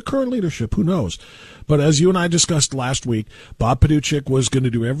keep the current leadership, who knows. But as you and I discussed last week, Bob Paduchik was going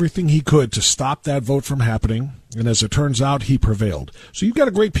to do everything he could to stop that vote from happening, and as it turns out, he prevailed. So you've got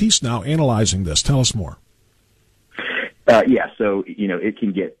a great piece now analyzing this. Tell us more. So, it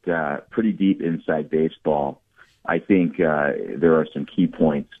can get pretty deep inside baseball. I think there are some key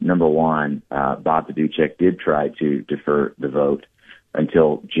points. Number one, Bob Paduchik did try to defer the vote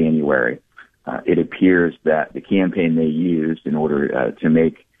until January. It appears that the campaign they used in order to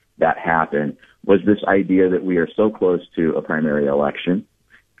make that happen was this idea that we are so close to a primary election,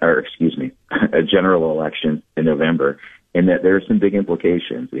 a general election in November, and that there are some big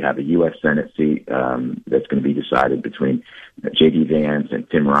implications. We have a U.S. Senate seat that's going to be decided between J.D. Vance and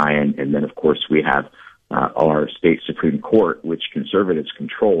Tim Ryan, and then, of course, we have our state Supreme Court, which conservatives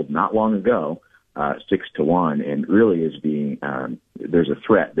controlled not long ago, 6-1, and really is being there's a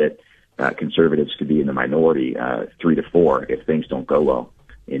threat that conservatives could be in the minority 3-4 if things don't go well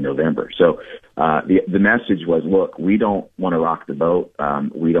in November. So the message was, look, we don't want to rock the boat.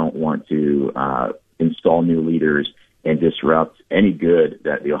 We don't want to install new leaders and disrupt any good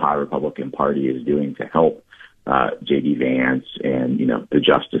that the Ohio Republican Party is doing to help J.D. Vance and, the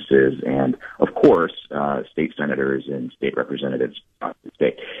justices and, of course, state senators and state representatives across the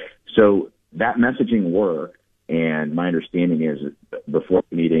state. So that messaging worked, and my understanding is before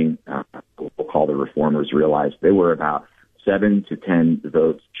the meeting, we'll call the reformers realized they were about 7 to 10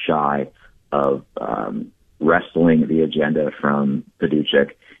 votes shy of wrestling the agenda from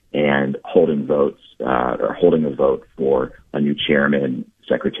Paduchik and holding a vote for a new chairman,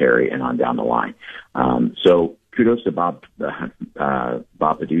 secretary, and on down the line. So kudos to Bob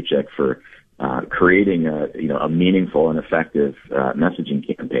Paduchik for creating a meaningful and effective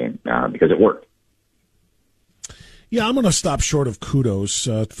messaging campaign because it worked. Yeah, I'm going to stop short of kudos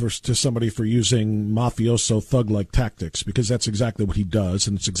to somebody for using mafioso thug-like tactics, because that's exactly what he does,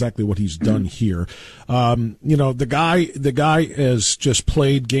 and it's exactly what he's done here. The guy has just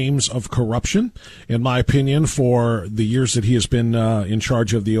played games of corruption, in my opinion, for the years that he has been in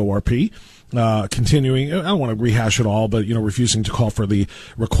charge of the ORP. Continuing, I don't want to rehash it all, but, refusing to call for the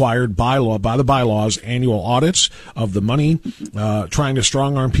required by the bylaws, annual audits of the money, trying to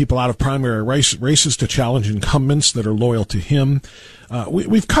strong-arm people out of primary races to challenge incumbents that are loyal to him,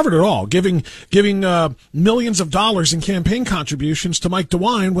 We've covered it all, giving millions of dollars in campaign contributions to Mike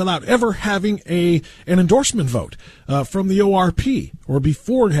DeWine without ever having an endorsement vote from the ORP or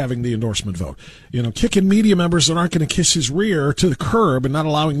before having the endorsement vote. Kicking media members that aren't going to kiss his rear to the curb and not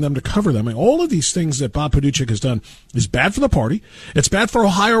allowing them to cover them. And all of these things that Bob Paduchek has done is bad for the party. It's bad for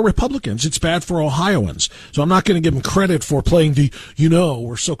Ohio Republicans. It's bad for Ohioans. So I'm not going to give him credit for playing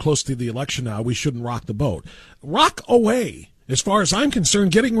we're so close to the election now, we shouldn't rock the boat. Rock away. As far as I'm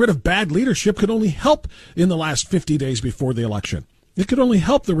concerned, getting rid of bad leadership could only help in the last 50 days before the election. It could only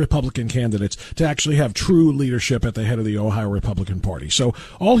help the Republican candidates to actually have true leadership at the head of the Ohio Republican Party. So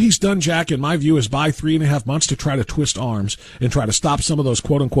all he's done, Jack, in my view, is buy 3.5 months to try to twist arms and try to stop some of those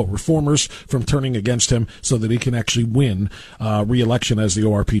quote-unquote reformers from turning against him so that he can actually win re-election as the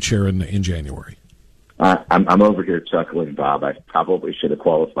ORP chair in January. I'm over here chuckling, Bob. I probably should have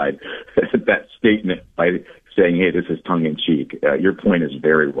qualified that statement by saying, hey, this is tongue-in-cheek. Your point is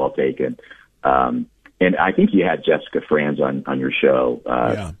very well taken. And I think you had Jessica Franz on your show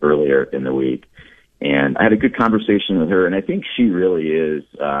earlier in the week. And I had a good conversation with her, and I think she really is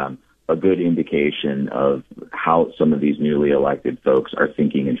a good indication of how some of these newly elected folks are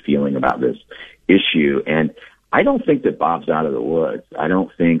thinking and feeling about this issue. And I don't think that Bob's out of the woods. I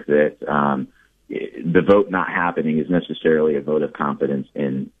don't think that the vote not happening is necessarily a vote of confidence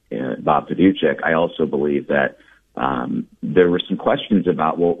in Bob Paduchek. I also believe that there were some questions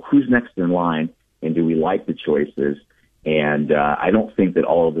about, well, who's next in line? And do we like the choices? And I don't think that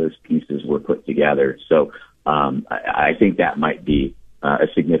all of those pieces were put together. So I think that might be a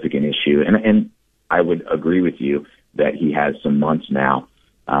significant issue. And I would agree with you that he has some months now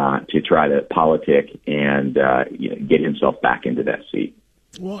to try to politic and get himself back into that seat.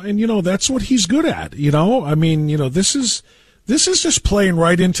 Well, and, that's what he's good at. I mean, this is just playing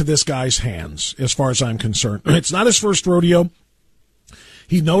right into this guy's hands as far as I'm concerned. It's not his first rodeo.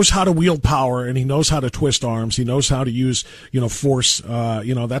 He knows how to wield power, and he knows how to twist arms. He knows how to use, force.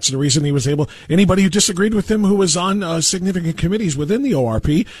 That's the reason he was able. Anybody who disagreed with him, who was on significant committees within the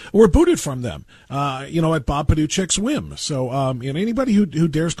ORP, were booted from them. At Bob Paduchek's whim. So, anybody who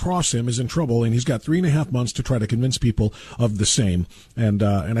dares cross him is in trouble, and he's got 3.5 months to try to convince people of the same. And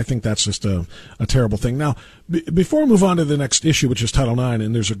I think that's just a terrible thing. Now, before we move on to the next issue, which is Title IX,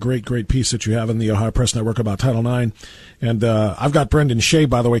 and there's a great piece that you have in the Ohio Press Network about Title IX, and I've got Brendan Shea,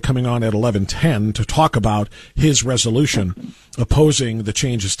 by the way, coming on at 11:10 to talk about his resolution opposing the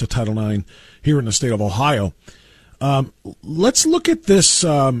changes to Title IX here in the state of Ohio. Let's look at this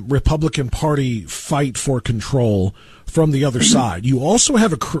Republican Party fight for control from the other side. You also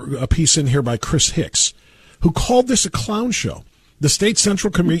have a piece in here by Chris Hicks, who called this a clown show. The State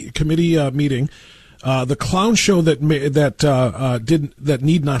Central Committee meeting, the clown show that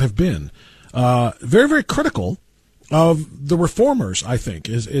need not have been. Very, very critical of the reformers, I think,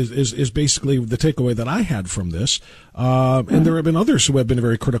 is basically the takeaway that I had from this. And there have been others who have been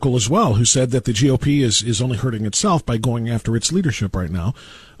very critical as well, who said that the GOP is only hurting itself by going after its leadership right now.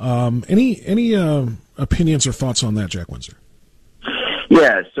 Any opinions or thoughts on that, Jack Windsor?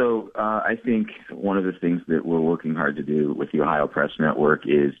 Yeah, so I think one of the things that we're working hard to do with the Ohio Press Network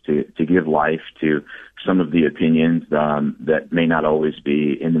is to give life to some of the opinions that may not always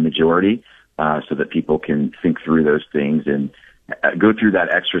be in the majority, so that people can think through those things and go through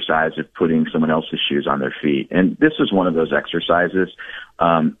that exercise of putting someone else's shoes on their feet. And this is one of those exercises.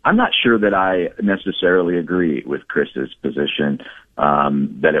 I'm not sure that I necessarily agree with Chris's position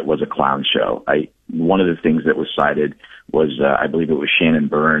that it was a clown show. One of the things that was cited was, I believe it was Shannon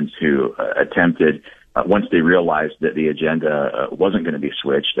Burns, who attempted, once they realized that the agenda wasn't going to be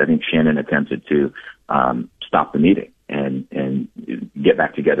switched, I think Shannon attempted to stop the meeting and get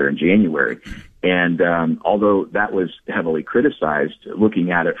back together in January. And although that was heavily criticized,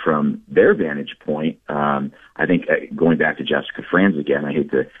 looking at it from their vantage point, I think going back to Jessica Franz again, I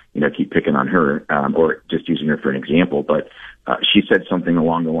hate to keep picking on her or just using her for an example, but she said something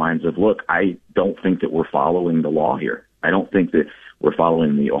along the lines of, look, I don't think that we're following the law here. I don't think that we're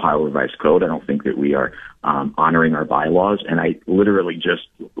following the Ohio Revised Code. I don't think that we are honoring our bylaws. And I literally just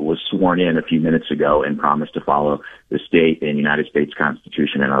was sworn in a few minutes ago and promised to follow the state and United States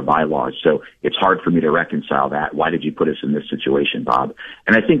Constitution and our bylaws. So it's hard for me to reconcile that. Why did you put us in this situation, Bob?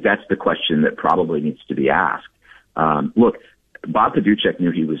 And I think that's the question that probably needs to be asked. Look, Bob Paduchek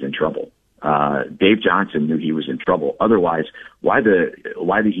knew he was in trouble. Dave Johnson knew he was in trouble. Otherwise, why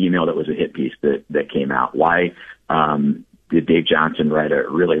the email that was a hit piece that came out? Why did Dave Johnson write a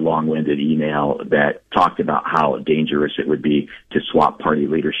really long-winded email that talked about how dangerous it would be to swap party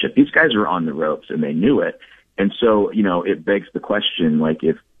leadership? These guys are on the ropes and they knew it. And so, it begs the question, like,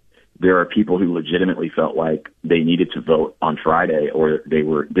 if there are people who legitimately felt like they needed to vote on Friday, or they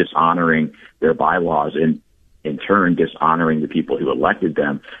were dishonoring their bylaws and in turn dishonoring the people who elected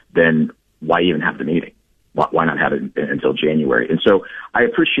them, then why even have the meeting? Why not have it until January? And so I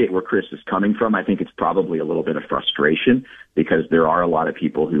appreciate where Chris is coming from. I think it's probably a little bit of frustration because there are a lot of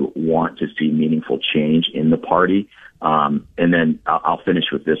people who want to see meaningful change in the party. And then I'll finish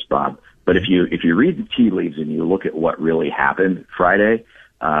with this, Bob. But if you read the tea leaves and you look at what really happened Friday,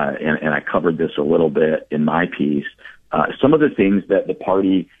 and I covered this a little bit in my piece, some of the things that the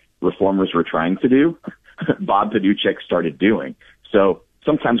party reformers were trying to do, Bob Paduchek started doing. So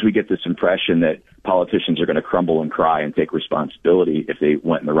sometimes we get this impression that politicians are going to crumble and cry and take responsibility if they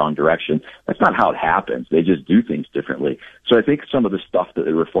went in the wrong direction. That's not how it happens. They just do things differently. So I think some of the stuff that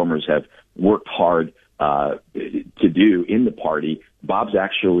the reformers have worked hard to do in the party, Bob's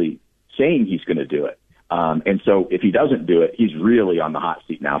actually saying he's going to do it. And so if he doesn't do it, he's really on the hot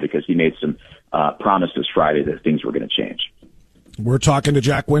seat now because he made some promises Friday that things were going to change. We're talking to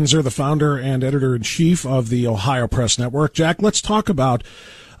Jack Windsor, the founder and editor-in-chief of the Ohio Press Network. Jack, let's talk about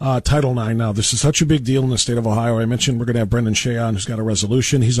Title IX now. This is such a big deal in the state of Ohio. I mentioned we're going to have Brendan Shea on, who's got a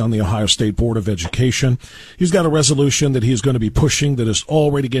resolution. He's on the Ohio State Board of Education. He's got a resolution that he's going to be pushing that is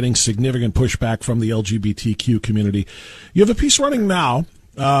already getting significant pushback from the LGBTQ community. You have a piece running now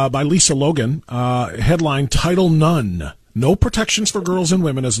by Lisa Logan, headline, Title None. No protections for girls and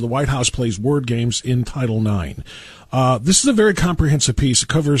women as the White House plays word games in Title IX. This is a very comprehensive piece. It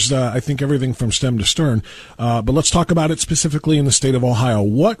covers, I think, everything from stem to stern. But let's talk about it specifically in the state of Ohio.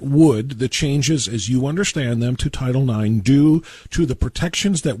 What would the changes, as you understand them, to Title IX do to the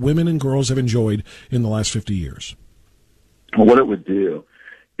protections that women and girls have enjoyed in the last 50 years? Well, what it would do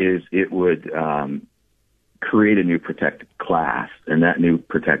is it would create a new protected class, and that new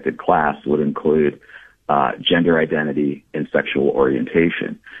protected class would include gender identity and sexual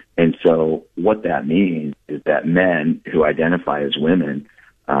orientation. And so what that means is that men who identify as women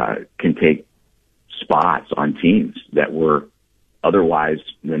can take spots on teams that were otherwise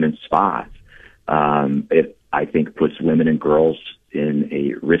women's spots. It, I think, puts women and girls in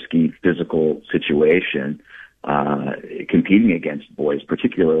a risky physical situation competing against boys,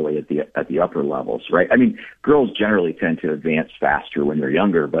 particularly at the upper levels, right? I mean, girls generally tend to advance faster when they're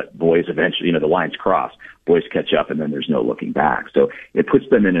younger, but boys eventually, the lines cross. Boys catch up, and then there's no looking back. So it puts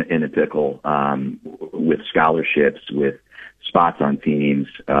them in a pickle with scholarships, with spots on teams,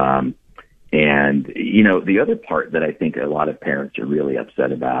 and the other part that I think a lot of parents are really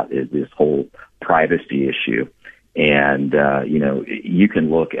upset about is this whole privacy issue. And you can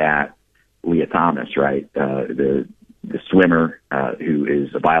look at Leah Thomas, right? The swimmer who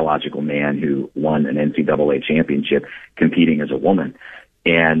is a biological man who won an NCAA championship competing as a woman.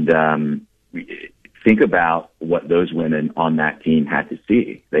 And think about what those women on that team had to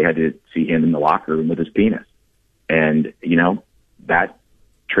see. They had to see him in the locker room with his penis. And, that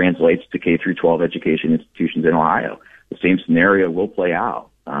translates to K through 12 education institutions in Ohio. The same scenario will play out.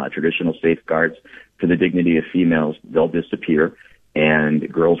 Traditional safeguards for the dignity of females, they'll disappear. And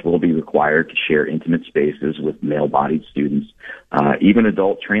girls will be required to share intimate spaces with male-bodied students, even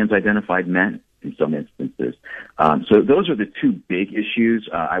adult trans-identified men in some instances. So those are the two big issues.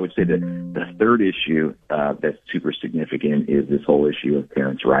 I would say that the third issue that's super significant is this whole issue of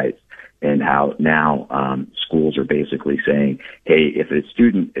parents' rights and how now schools are basically saying, hey, if a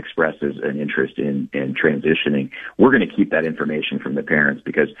student expresses an interest in transitioning, we're going to keep that information from the parents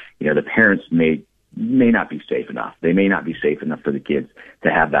because, the parents may not be safe enough. They may not be safe enough for the kids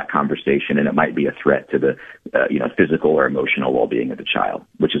to have that conversation, and it might be a threat to the physical or emotional well-being of the child,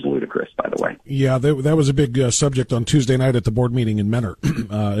 which is ludicrous, by the way. Yeah, that was a big subject on Tuesday night at the board meeting in Mentor,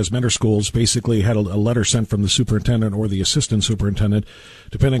 as Mentor schools basically had a letter sent from the superintendent or the assistant superintendent,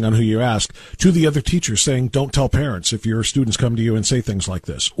 depending on who you ask, to the other teachers saying, don't tell parents if your students come to you and say things like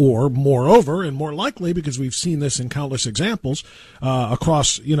this. Or, moreover, and more likely, because we've seen this in countless examples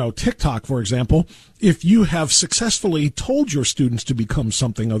across, TikTok, for example, if you have successfully told your students to become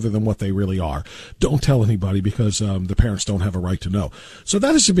something other than what they really are, don't tell anybody because the parents don't have a right to know. So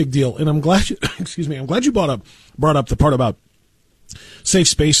that is a big deal, and I'm glad you, I'm glad you brought up the part about safe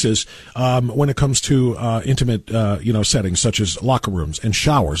spaces when it comes to intimate settings such as locker rooms and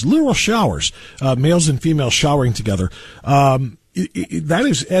showers, literal showers, males and females showering together. That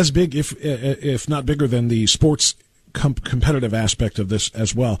is as big, if not bigger, than the sports competitive aspect of this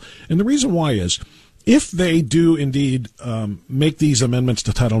as well. And the reason why is, if they do indeed make these amendments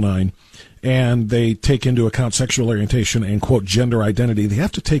to Title IX and they take into account sexual orientation and, quote, gender identity, they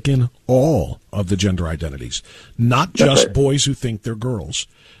have to take in all of the gender identities, not just boys who think they're girls,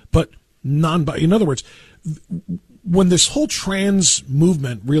 but in other words, when this whole trans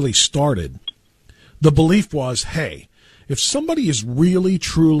movement really started, the belief was, hey, if somebody is really,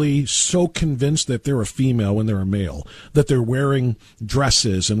 truly so convinced that they're a female when they're a male, that they're wearing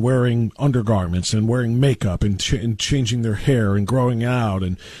dresses and wearing undergarments and wearing makeup and changing their hair and growing out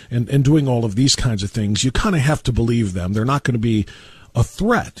and doing all of these kinds of things, you kind of have to believe them. They're not going to be a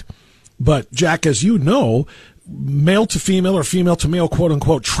threat. But, Jack, as you know, male to female or female to male, quote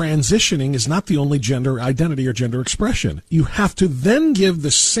unquote, transitioning is not the only gender identity or gender expression. You have to then give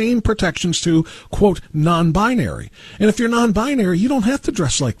the same protections to, quote, non-binary. And if you're non-binary, you don't have to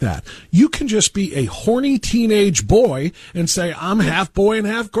dress like that. You can just be a horny teenage boy and say, I'm half boy and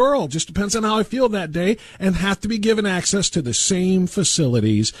half girl. Just depends on how I feel that day, and have to be given access to the same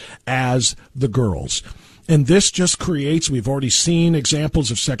facilities as the girls. And this just creates, we've already seen examples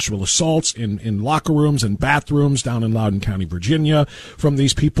of sexual assaults in locker rooms and bathrooms down in Loudoun County, Virginia, from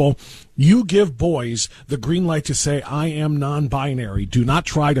these people. You give boys the green light to say, I am non-binary. Do not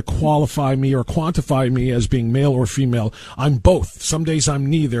try to qualify me or quantify me as being male or female. I'm both. Some days I'm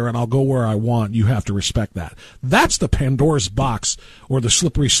neither, and I'll go where I want. You have to respect that. That's the Pandora's box, or the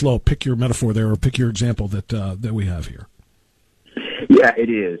slippery slope. Pick your metaphor there, or pick your example that we have here. Yeah, it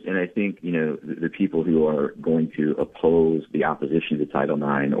is. And I think, the people who are going to oppose the opposition to Title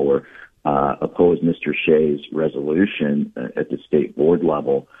IX or oppose Mr. Shea's resolution at the state board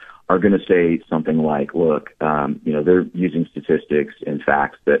level are going to say something like, look, they're using statistics and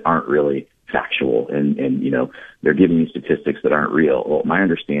facts that aren't really factual, and they're giving you statistics that aren't real. Well, my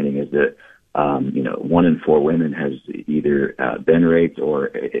understanding is that 1 in 4 women has either been raped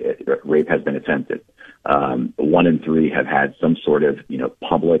or rape has been attempted. 1 in 3 have had some sort of,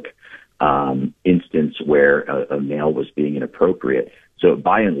 public instance where a male was being inappropriate. So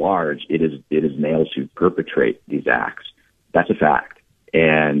by and large, it is males who perpetrate these acts. That's a fact.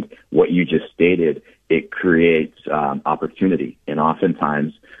 And what you just stated, it creates opportunity. And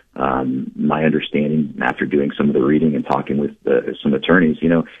oftentimes, my understanding after doing some of the reading and talking with some attorneys,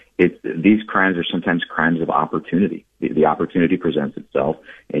 these crimes are sometimes crimes of opportunity. The opportunity presents itself,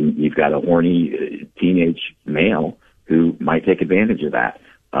 and you've got a horny teenage male who might take advantage of that.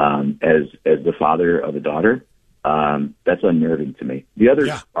 As the father of a daughter, that's unnerving to me. The other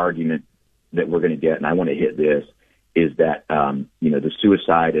argument that we're going to get, and I want to hit this, is that the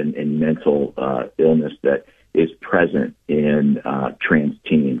suicide and mental illness that is present in trans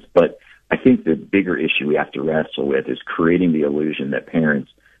teens. But I think the bigger issue we have to wrestle with is creating the illusion that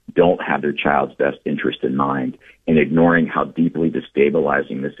parents don't have their child's best interest in mind, and ignoring how deeply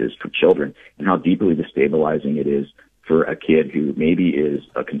destabilizing this is for children, and how deeply destabilizing it is for a kid who maybe is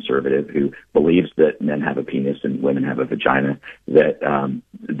a conservative, who believes that men have a penis and women have a vagina, that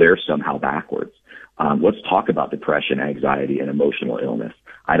they're somehow backwards. Let's talk about depression, anxiety, and emotional illness.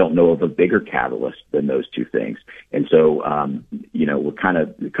 I don't know of a bigger catalyst than those two things. And so, we're kind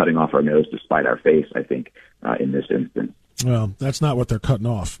of cutting off our nose to spite our face, I think, in this instance. Well, that's not what they're cutting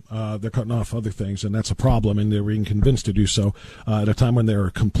off. They're cutting off other things, and that's a problem, and they're being convinced to do so at a time when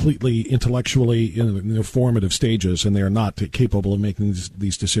they're completely intellectually in the formative stages, and they are not capable of making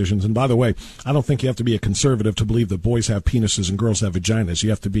these decisions. And by the way, I don't think you have to be a conservative to believe that boys have penises and girls have vaginas.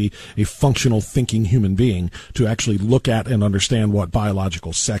 You have to be a functional, thinking human being to actually look at and understand what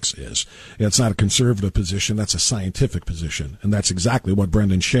biological sex is. It's not a conservative position. That's a scientific position, and that's exactly what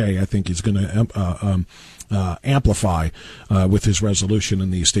Brendan Shea, I think, is going to amplify with his resolution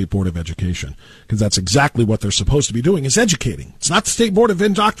in the State Board of Education, because that's exactly what they're supposed to be doing, is educating. It's not the State Board of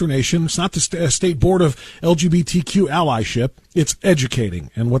Indoctrination. It's not the State Board of LGBTQ allyship. It's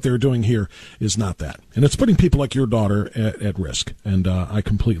educating, and what they're doing here is not that. And it's putting people like your daughter at risk, and I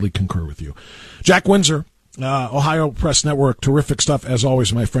completely concur with you. Jack Windsor, Ohio Press Network, terrific stuff as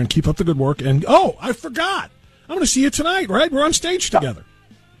always, my friend. Keep up the good work. And, I forgot. I'm going to see you tonight, right? We're on stage together.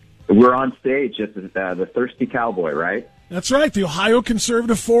 We're on stage at the Thirsty Cowboy, right? That's right. The Ohio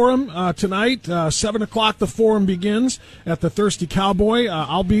Conservative Forum tonight, 7 o'clock. The forum begins at the Thirsty Cowboy.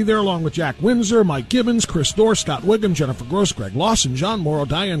 I'll be there along with Jack Windsor, Mike Gibbons, Chris Dorr, Scott Wiggum, Jennifer Gross, Greg Lawson, John Morrow,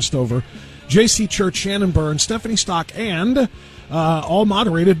 Diane Stover, J.C. Church, Shannon Byrne, Stephanie Stock, and all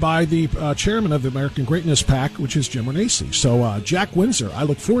moderated by the chairman of the American Greatness PAC, which is Jim Renacci. So, Jack Windsor, I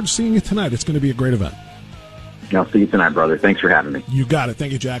look forward to seeing you tonight. It's going to be a great event. I'll see you tonight, brother. Thanks for having me. You got it.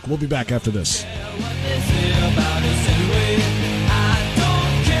 Thank you, Jack. We'll be back after this.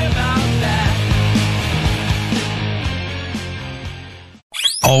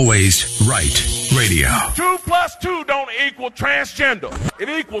 Always right radio. 2 + 2 don't equal transgender. It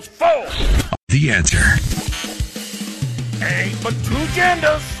equals 4. The Answer. Ain't but 2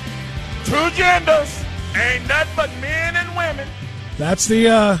 genders. 2 genders. Ain't nothing but men and women. That's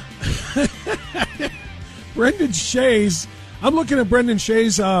the Brendan Shea's. I'm looking at Brendan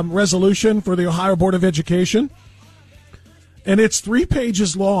Shea's resolution for the Ohio Board of Education, and it's 3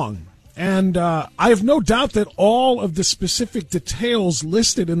 pages long. And I have no doubt that all of the specific details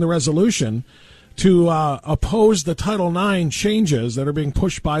listed in the resolution to oppose the Title IX changes that are being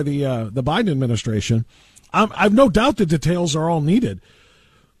pushed by the Biden administration, I've no doubt the details are all needed.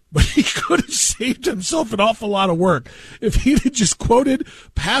 But he could have saved himself an awful lot of work if he had just quoted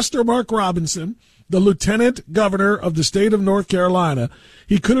Pastor Mark Robinson, the lieutenant governor of the state of North Carolina.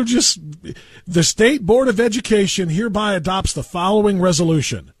 He could have just, the State Board of Education hereby adopts the following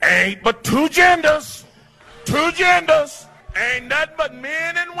resolution. Ain't but two genders, ain't nothing but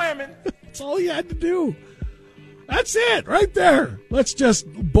men and women. That's all he had to do. That's it, right there. Let's just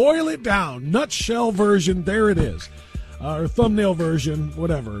boil it down. Nutshell version, there it is. Or thumbnail version,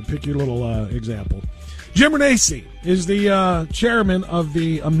 whatever. Pick your little example. Jim Renacci is the chairman of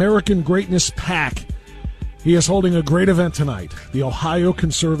the American Greatness PAC. He is holding a great event tonight, the Ohio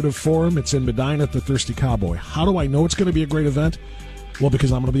Conservative Forum. It's in Medina at the Thirsty Cowboy. How do I know it's going to be a great event? Well,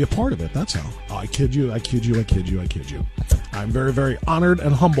 because I'm going to be a part of it. That's how. Oh, I kid you. I'm very, very honored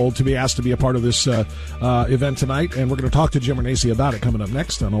and humbled to be asked to be a part of this event tonight, and we're going to talk to Jim Renacci about it coming up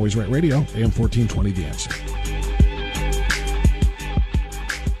next on Always Right Radio, AM 1420, The Answer.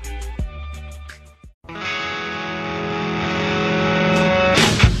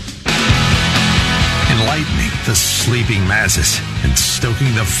 Enlightening the sleeping masses and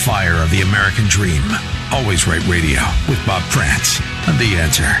stoking the fire of the American dream. Always Right Radio with Bob Prance on The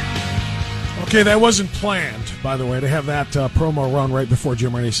Answer. Okay, that wasn't planned, by the way, to have that promo run right before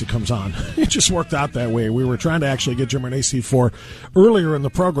Jim Renacci comes on. It just worked out that way. We were trying to actually get Jim Renacci for earlier in the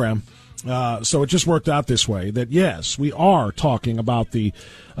program, so it just worked out this way, that yes, we are talking about the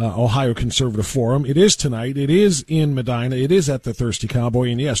Ohio Conservative Forum. It is tonight. It is in Medina. It is at the Thirsty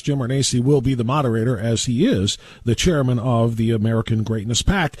Cowboy. And yes, Jim Renacci will be the moderator, as he is the chairman of the American Greatness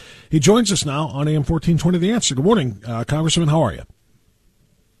PAC. He joins us now on AM 1420, The Answer. Good morning, Congressman. How are you?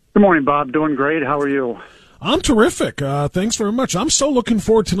 Good morning, Bob. Doing great. How are you? I'm terrific. Thanks very much. I'm so looking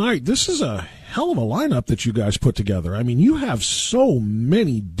forward tonight. This is a hell of a lineup that you guys put together. I mean, you have so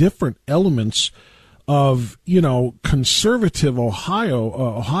many different elements of, conservative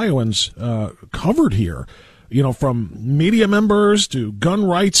Ohioans covered here, from media members to gun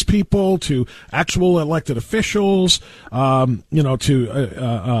rights people to actual elected officials, to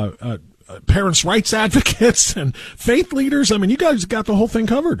parents' rights advocates and faith leaders. I mean, you guys got the whole thing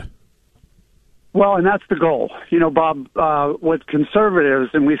covered. Well, and that's the goal. Bob, with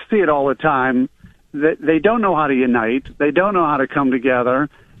conservatives, and we see it all the time, that they don't know how to unite. They don't know how to come together.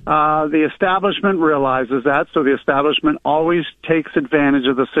 The establishment realizes that, so the establishment always takes advantage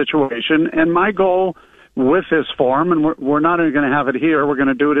of the situation. And my goal with this forum, and we're not only going to have it here, we're going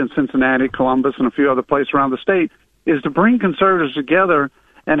to do it in Cincinnati, Columbus, and a few other places around the state, is to bring conservatives together.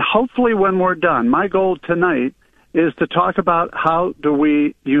 And hopefully when we're done, my goal tonight is to talk about how do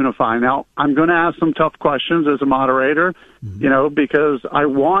we unify. Now, I'm going to ask some tough questions as a moderator, because I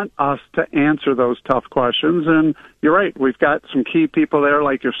want us to answer those tough questions. And you're right, we've got some key people there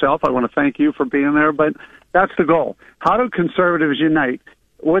like yourself. I want to thank you for being there, but that's the goal. How do conservatives unite?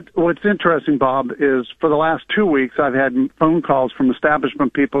 What's interesting, Bob, is for the last 2 weeks, I've had phone calls from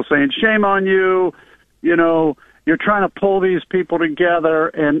establishment people saying, shame on you, you're trying to pull these people together,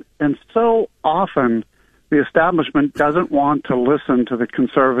 and so often the establishment doesn't want to listen to the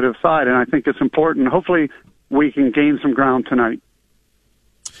conservative side, and I think it's important. Hopefully we can gain some ground tonight.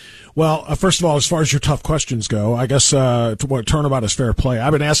 Well, first of all, as far as your tough questions go, I guess turnabout is fair play.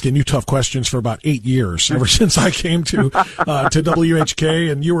 I've been asking you tough questions for about 8 years, ever since I came to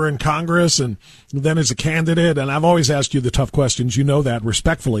WHK, and you were in Congress, and then as a candidate, and I've always asked you the tough questions. You know that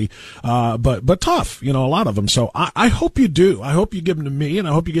respectfully, but tough, a lot of them. So I hope you do. I hope you give them to me, and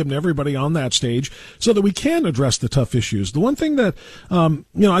I hope you give them to everybody on that stage, so that we can address the tough issues. The one thing that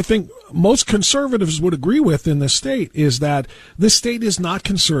I think most conservatives would agree with in this state is that this state is not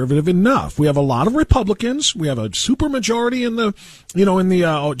conservative enough. We have a lot of Republicans. We have a supermajority in the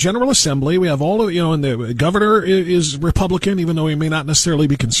General Assembly. We have all of, and the governor is Republican, even though he may not necessarily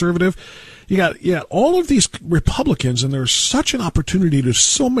be conservative. You got all of these Republicans, and there's such an opportunity to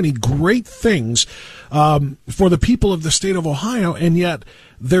so many great things for the people of the state of Ohio, and yet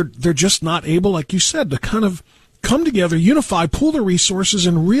they're just not able, like you said, to kind of come together, unify, pool their resources,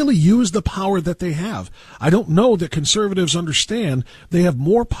 and really use the power that they have. I don't know that conservatives understand they have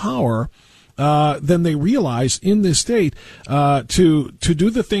more power than they realize in this state to do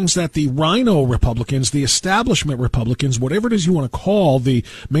the things that the rhino Republicans, the establishment Republicans, whatever it is you want to call the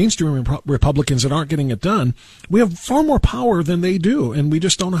mainstream Republicans that aren't getting it done. We have far more power than they do, and we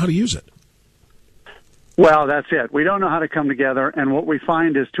just don't know how to use it. Well, that's it. We don't know how to come together, and what we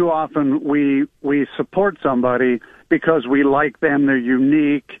find is too often we support somebody because we like them. They're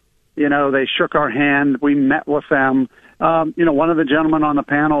unique. You know, they shook our hand. We met with them. One of the gentlemen on the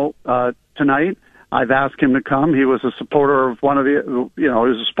panel tonight, I've asked him to come. He was a supporter of he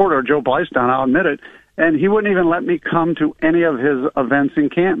was a supporter of Joe Blystown, I'll admit it. And he wouldn't even let me come to any of his events in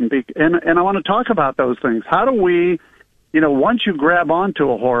Canton. And I want to talk about those things. How do we, once you grab onto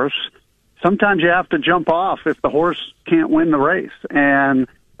a horse, sometimes you have to jump off if the horse can't win the race. And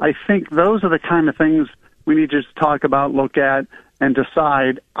I think those are the kind of things we need to just talk about, look at, and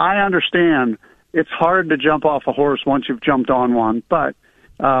decide. I understand it's hard to jump off a horse once you've jumped on one, but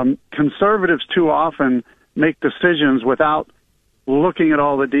conservatives too often make decisions without looking at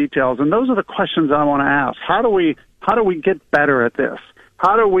all the details. And those are the questions I want to ask. How do we get better at this?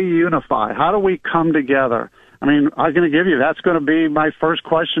 How do we unify? How do we come together? I mean, I'm going to give you, that's going to be my first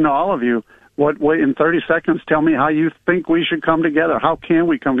question to all of you. What in 30 seconds, tell me how you think we should come together. How can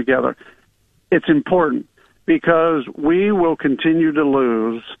we come together? It's important because we will continue to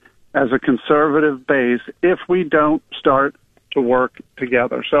lose as a conservative base if we don't start to work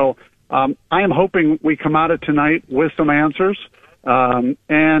together. So I am hoping we come out of tonight with some answers,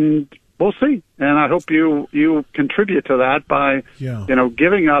 and we'll see. And I hope you contribute to that by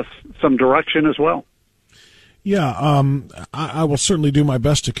giving us some direction as well. Yeah, I will certainly do my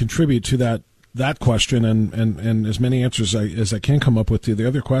best to contribute to that question and as many answers as I can come up with to the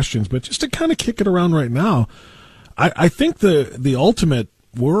other questions. But just to kind of kick it around right now, I think the ultimate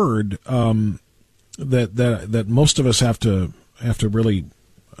word that most of us have to really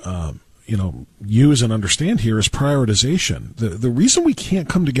use and understand here is prioritization. The reason we can't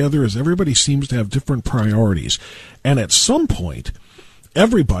come together is everybody seems to have different priorities, and at some point,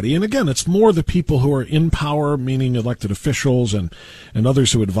 everybody, and again, it's more the people who are in power, meaning elected officials and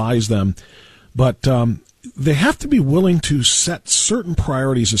others who advise them, but they have to be willing to set certain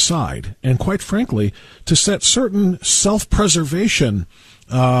priorities aside, and quite frankly, to set certain self-preservation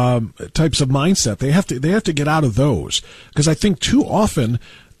types of mindset. They have to get out of those, because I think too often,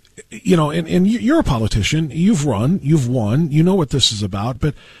 and you're a politician, you've won, you know what this is about,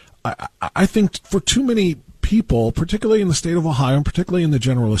 but I think for too many people, particularly in the state of Ohio and particularly in the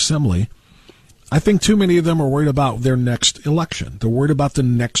General Assembly, I think too many of them are worried about their next election. They're worried about the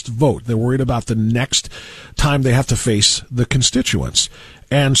next vote. They're worried about the next time they have to face the constituents.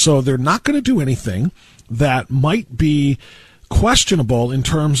 And so they're not going to do anything that might be questionable in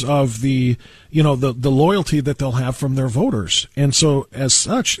terms of the loyalty that they'll have from their voters. And so as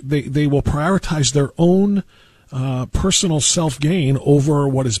such, they will prioritize their own personal self-gain over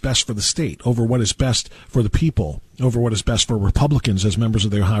what is best for the state, over what is best for the people, over what is best for Republicans as members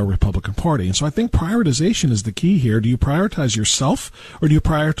of the Ohio Republican Party. And so I think prioritization is the key here. Do you prioritize yourself, or do you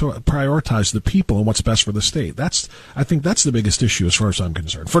prioritize the people and what's best for the state? I think that's the biggest issue as far as I'm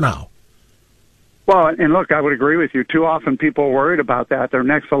concerned, for now. Well, and look, I would agree with you. Too often people are worried about that, their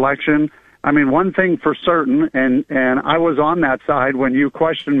next election. I mean, one thing for certain, and I was on that side when you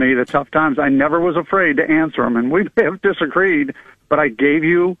questioned me the tough times, I never was afraid to answer them. And we have disagreed, but I gave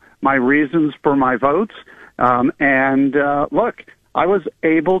you my reasons for my votes. Look, I was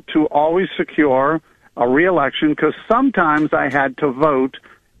able to always secure a re-election because sometimes I had to vote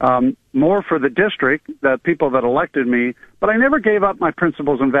more for the district, the people that elected me, but I never gave up my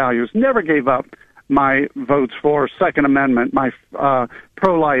principles and values, never gave up my votes for Second Amendment, my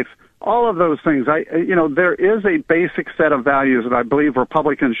pro-life, all of those things. There is a basic set of values that I believe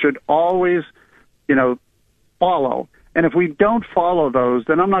Republicans should always, follow. And if we don't follow those,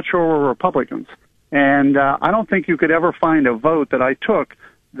 then I'm not sure we're Republicans. And I don't think you could ever find a vote that I took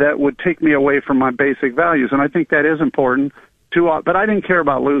that would take me away from my basic values. And I think that is important. But I didn't care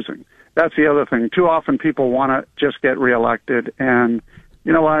about losing. That's the other thing. Too often people want to just get reelected. And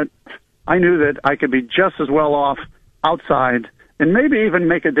you know what? I knew that I could be just as well off outside and maybe even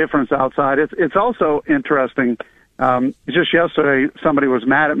make a difference outside. It's also interesting. Just yesterday, somebody was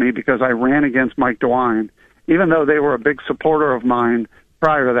mad at me because I ran against Mike DeWine, even though they were a big supporter of mine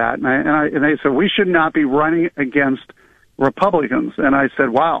prior to that. And they said, we should not be running against Republicans. And I said,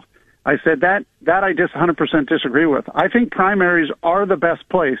 wow. I said, that I just 100% disagree with. I think primaries are the best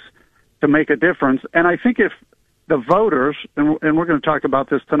place to make a difference. And I think if the voters, and we're going to talk about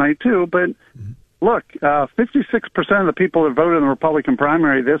this tonight too, but look, 56% of the people that voted in the Republican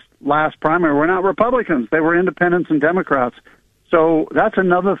primary, this last primary, were not Republicans. They were independents and Democrats. So that's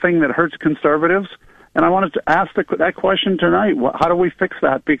another thing that hurts conservatives. And I wanted to ask that question tonight. How do we fix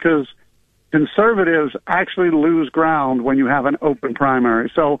that? Because conservatives actually lose ground when you have an open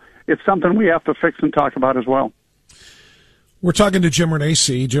primary. So it's something we have to fix and talk about as well. We're talking to Jim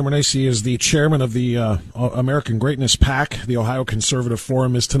Renacci. Jim Renacci is the chairman of the American Greatness PAC. The Ohio Conservative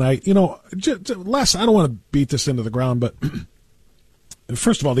Forum is tonight. You know, Les, I don't want to beat this into the ground, but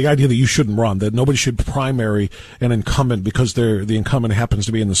first of all, the idea that you shouldn't run, that nobody should primary an incumbent because the incumbent happens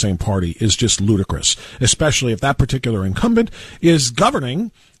to be in the same party is just ludicrous, especially if that particular incumbent is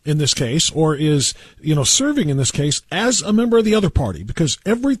governing in this case, or is, serving in this case as a member of the other party. Because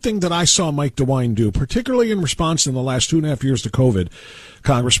everything that I saw Mike DeWine do, particularly in response in the last 2.5 years to COVID,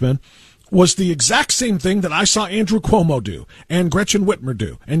 Congressman, was the exact same thing that I saw Andrew Cuomo do, and Gretchen Whitmer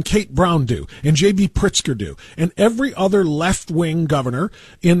do, and Kate Brown do, and J.B. Pritzker do, and every other left-wing governor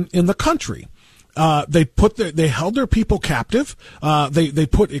in the country. They held their people captive. They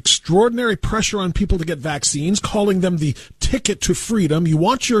put extraordinary pressure on people to get vaccines, calling them the ticket to freedom. You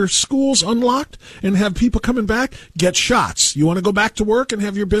want your schools unlocked and have people coming back? Get shots. You want to go back to work and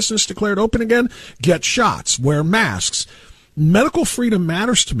have your business declared open again? Get shots. Wear masks. Medical freedom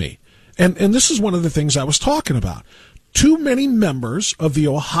matters to me. And this is one of the things I was talking about. Too many members of the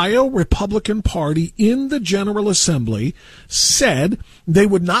Ohio Republican Party in the General Assembly said they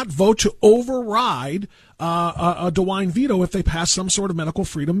would not vote to override a DeWine veto if they pass some sort of medical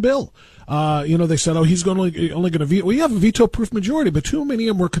freedom bill. They said, he's only going to veto. We have a veto-proof majority, but too many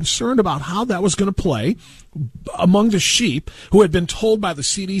of them were concerned about how that was going to play among the sheep who had been told by the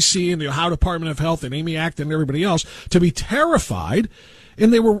CDC and the Ohio Department of Health and Amy Acton and everybody else to be terrified.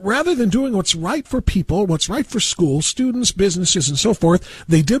 And they were, rather than doing what's right for people, what's right for schools, students, businesses, and so forth,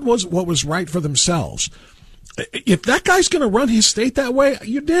 they did what was right for themselves. If that guy's going to run his state that way,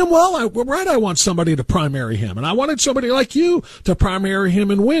 you damn well, I want somebody to primary him. And I wanted somebody like you to primary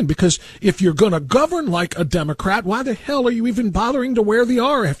him and win. Because if you're going to govern like a Democrat, why the hell are you even bothering to wear the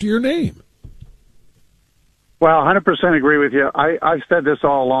R after your name? Well, 100% agree with you. I've said this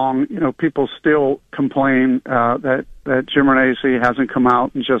all along. People still complain that Jim Renacci hasn't come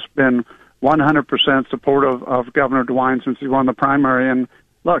out and just been 100% supportive of Governor DeWine since he won the primary. And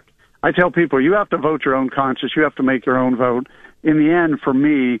look, I tell people, you have to vote your own conscience. You have to make your own vote. In the end, for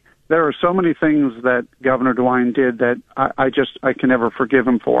me, there are so many things that Governor DeWine did that I can never forgive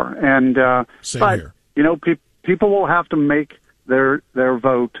him for. And people will have to make their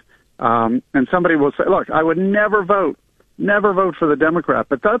vote. And somebody will say, look, I would never vote for the Democrat.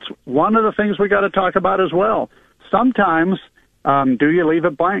 But that's one of the things we got to talk about as well. Sometimes, do you leave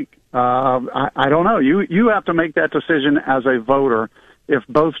it blank? I don't know. You have to make that decision as a voter if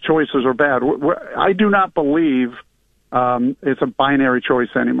both choices are bad. I do not believe it's a binary choice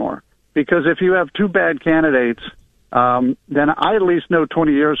anymore. Because if you have two bad candidates, then I at least know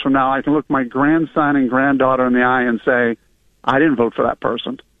 20 years from now I can look my grandson and granddaughter in the eye and say, I didn't vote for that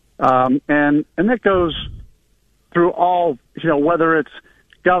person. And that goes through all, whether it's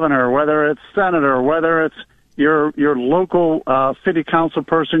governor, whether it's senator, whether it's your local city council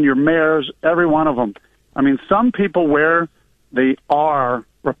person, your mayors, every one of them. I mean, some people wear the R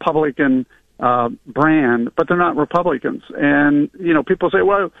Republican brand, but they're not Republicans. And, people say,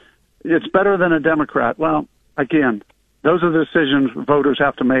 well, it's better than a Democrat. Well, again, those are the decisions voters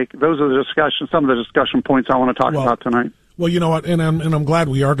have to make. Those are some of the discussion points I want to talk about tonight. Well, you know what, and I'm glad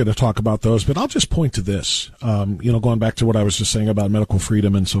we are going to talk about those, but I'll just point to this, going back to what I was just saying about medical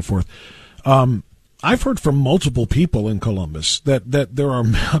freedom and so forth. I've heard from multiple people in Columbus that there are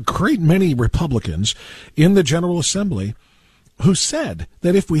a great many Republicans in the General Assembly who said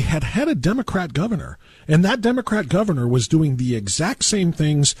that if we had a Democrat governor, and that Democrat governor was doing the exact same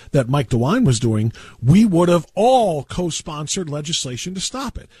things that Mike DeWine was doing, we would have all co-sponsored legislation to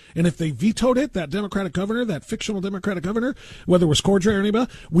stop it. And if they vetoed it, that Democratic governor, that fictional Democratic governor, whether it was Cordray or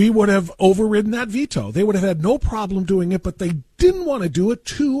anybody, we would have overridden that veto. They would have had no problem doing it, but they didn't want to do it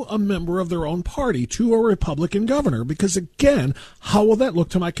to a member of their own party, to a Republican governor, because again, how will that look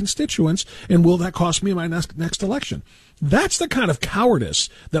to my constituents, and will that cost me my next election? That's the kind of cowardice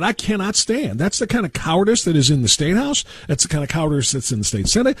that I cannot stand. That's the kind of cowardice that is in the State House. That's the kind of cowardice that's in the State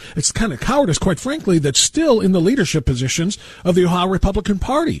Senate. It's the kind of cowardice, quite frankly, that's still in the leadership positions of the Ohio Republican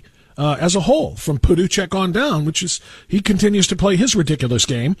Party as a whole, from Paduchek on down, which is, he continues to play his ridiculous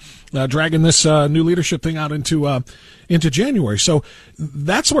game, dragging this new leadership thing out into January. So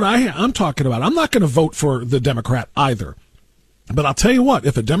that's what I'm talking about. I'm not going to vote for the Democrat either. But I'll tell you what,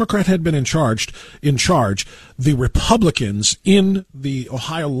 if a Democrat had been in charge, the Republicans in the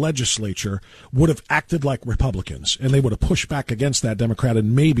Ohio legislature would have acted like Republicans, and they would have pushed back against that Democrat,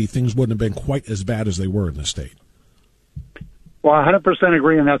 and maybe things wouldn't have been quite as bad as they were in the state. Well, I 100%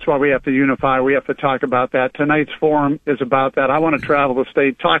 agree, and that's why we have to unify. We have to talk about that. Tonight's forum is about that. I want to travel the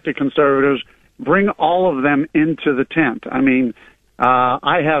state, talk to conservatives, bring all of them into the tent. I mean,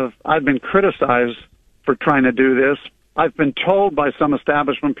 I've been criticized for trying to do this. I've been told by some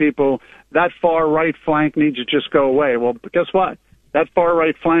establishment people that far right flank needs to just go away. Well, guess what? That far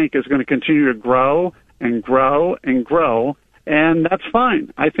right flank is going to continue to grow and grow and grow, and that's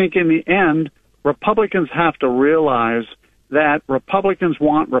fine. I think in the end, Republicans have to realize that Republicans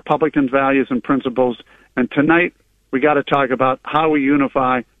want Republican values and principles, and tonight we got to talk about how we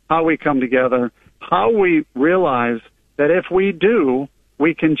unify, how we come together, how we realize that if we do,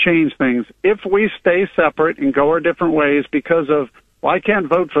 we can change things. If we stay separate and go our different ways because of, well, I can't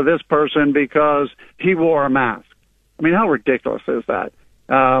vote for this person because he wore a mask. I mean, how ridiculous is that?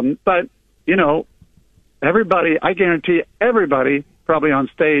 But, you know, everybody, I guarantee everybody probably on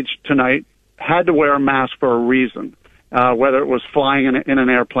stage tonight had to wear a mask for a reason, whether it was flying in an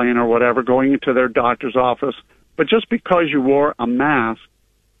airplane or whatever, going into their doctor's office. But just because you wore a mask,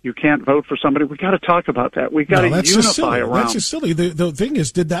 you can't vote for somebody. We got to talk about that. We got to unify around. That's just silly. The thing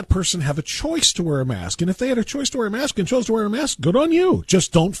is, did that person have a choice to wear a mask? And if they had a choice to wear a mask and chose to wear a mask, good on you.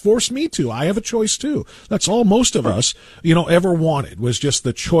 Just don't force me to. I have a choice too. That's all most of us, ever wanted, was just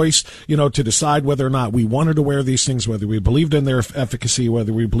the choice, to decide whether or not we wanted to wear these things, whether we believed in their efficacy,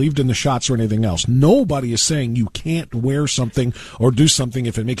 whether we believed in the shots or anything else. Nobody is saying you can't wear something or do something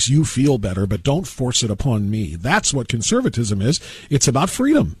if it makes you feel better, but don't force it upon me. That's what conservatism is. It's about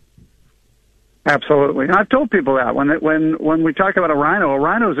freedom. Absolutely. And I've told people that when we talk about a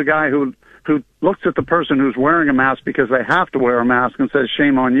rhino is a guy who looks at the person who's wearing a mask because they have to wear a mask and says,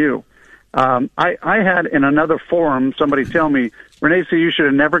 shame on you. I had in another forum somebody tell me, Renacci, you should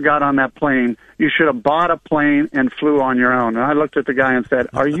have never got on that plane. You should have bought a plane and flew on your own. And I looked at the guy and said,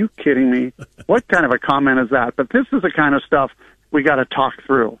 are you kidding me? What kind of a comment is that? But this is the kind of stuff we got to talk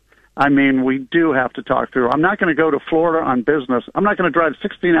through. I mean, we do have to talk through. I'm not going to go to Florida on business. I'm not going to drive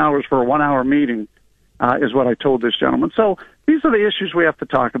 16 hours for a 1-hour meeting, is what I told this gentleman. So these are the issues we have to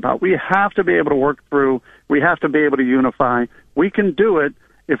talk about. We have to be able to work through. We have to be able to unify. We can do it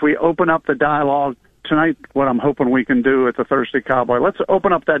if we open up the dialogue. Tonight, what I'm hoping we can do at the Thirsty Cowboy, let's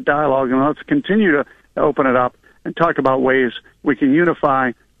open up that dialogue and let's continue to open it up and talk about ways we can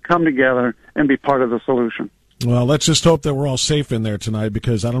unify, come together, and be part of the solution. Well, let's just hope that we're all safe in there tonight,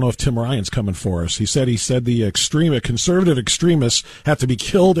 because I don't know if Tim Ryan's coming for us. He said the conservative extremists have to be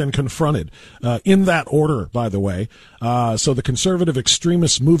killed and confronted, in that order, by the way. So the conservative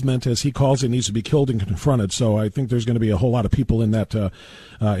extremist movement, as he calls it, needs to be killed and confronted. So I think there's going to be a whole lot of people in that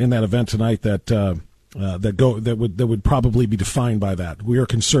event tonight that would probably be defined by that. We are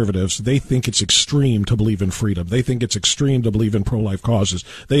conservatives. They think it's extreme to believe in freedom. They think it's extreme to believe in pro-life causes.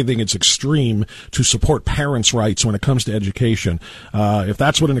 They think it's extreme to support parents' rights when it comes to education. If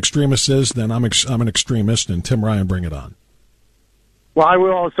that's what an extremist is, then I'm an extremist, and Tim Ryan, bring it on. Well, I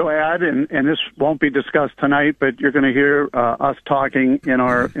will also add, and this won't be discussed tonight, but you're going to hear us talking in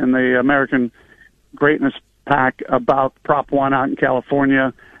the American Greatness PAC about Prop 1 out in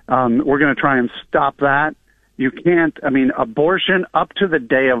California. We're going to try and stop that. You can't, abortion up to the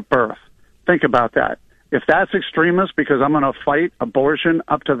day of birth. Think about that. If that's extremist because I'm going to fight abortion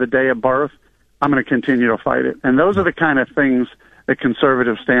up to the day of birth, I'm going to continue to fight it. And those are the kind of things that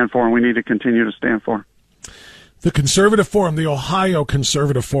conservatives stand for, and we need to continue to stand for. The Conservative Forum, the Ohio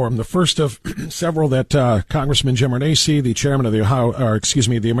Conservative Forum, the first of several that Congressman Jim Renacci, the chairman of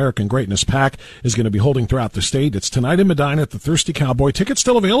the American Greatness PAC, is going to be holding throughout the state. It's tonight in Medina at the Thirsty Cowboy. Tickets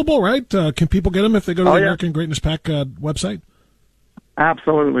still available, right? Can people get them if they go to the American Greatness PAC website?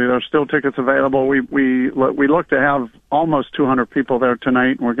 Absolutely, there's still tickets available. We look to have almost 200 people there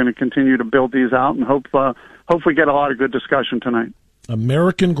tonight, and we're going to continue to build these out and hope we get a lot of good discussion tonight.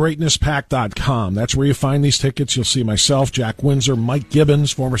 AmericanGreatnessPAC.com. That's where you find these tickets. You'll see myself, Jack Windsor, Mike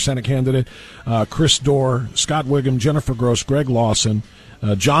Gibbons, former Senate candidate, Chris Dorr, Scott Wiggum, Jennifer Gross, Greg Lawson,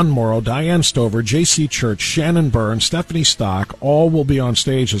 John Morrow, Diane Stover, J.C. Church, Shannon Byrne, Stephanie Stock. All will be on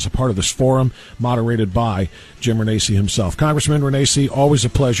stage as a part of this forum, moderated by Jim Renacci himself. Congressman Renacci, always a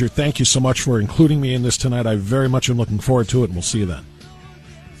pleasure. Thank you so much for including me in this tonight. I very much am looking forward to it, and we'll see you then.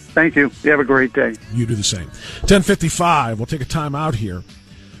 Thank you. You have a great day. You do the same. 10:55. We'll take a time out here.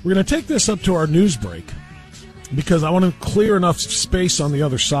 We're going to take this up to our news break because I want to clear enough space on the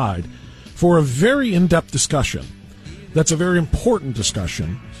other side for a very in-depth discussion. That's a very important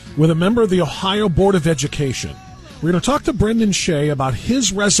discussion with a member of the Ohio Board of Education. We're going to talk to Brendan Shea about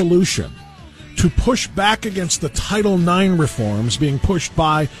his resolution to push back against the Title IX reforms being pushed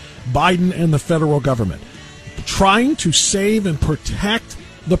by Biden and the federal government, trying to save and protect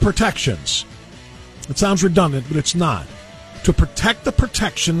the protections. It sounds redundant, but it's not. to protect the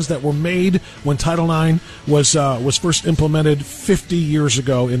protections that were made when Title IX was first implemented 50 years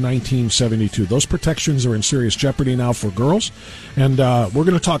ago in 1972. Those protections are in serious jeopardy now for girls, and we're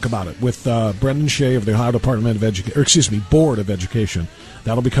going to talk about it with Brendan Shea of the Ohio Board of Education.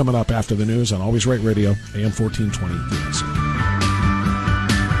 That'll be coming up after the news on Always Right Radio, AM 1420. The Answer.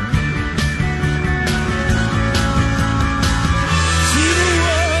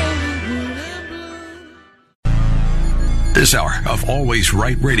 This hour of Always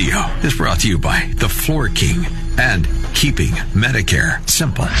Right Radio is brought to you by The Floor King and Keeping Medicare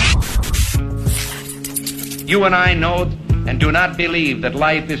Simple. You and I know and do not believe that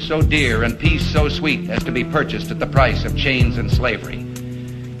life is so dear and peace so sweet as to be purchased at the price of chains and slavery.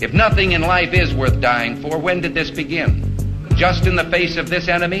 If nothing in life is worth dying for, when did this begin? Just in the face of this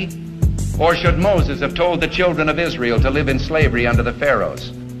enemy? Or should Moses have told the children of Israel to live in slavery under the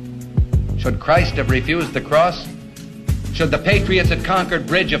Pharaohs? Should Christ have refused the cross? Should the patriots at Concord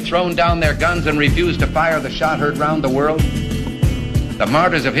Bridge have thrown down their guns and refused to fire the shot heard round the world? The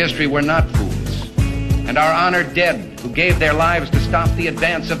martyrs of history were not fools. And our honored dead, who gave their lives to stop the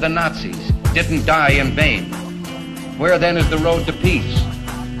advance of the Nazis, didn't die in vain. Where then is the road to peace?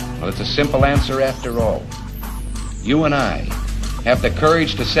 Well, it's a simple answer after all. You and I have the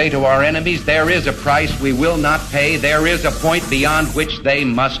courage to say to our enemies, there is a price we will not pay. There is a point beyond which they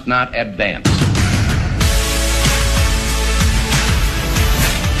must not advance.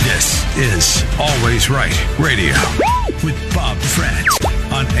 This is Always Right Radio with Bob France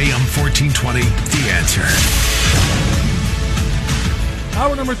on AM 1420, The Answer.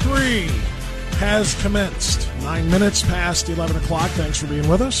 Hour number 3 has commenced. 9 minutes past 11 o'clock. Thanks for being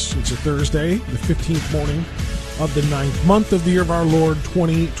with us. It's a Thursday, the 15th morning of the 9th month of the year of our Lord,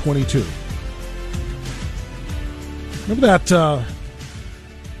 2022. Remember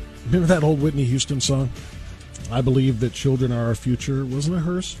that old Whitney Houston song? I believe that children are our future. Wasn't it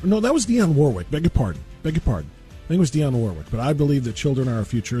hers? No, that was Dionne Warwick. Beg your pardon. I think it was Dionne Warwick. But I believe that children are our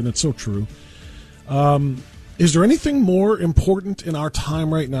future, and it's so true. Is there anything more important in our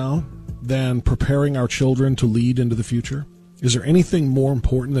time right now than preparing our children to lead into the future? Is there anything more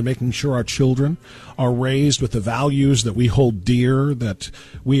important than making sure our children are raised with the values that we hold dear, that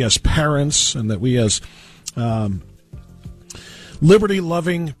we as parents and that we as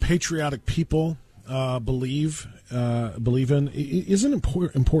liberty-loving, patriotic people believe in? Isn't it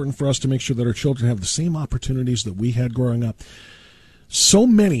important for us to make sure that our children have the same opportunities that we had growing up? So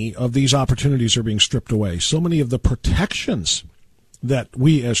many of these opportunities are being stripped away. So many of the protections that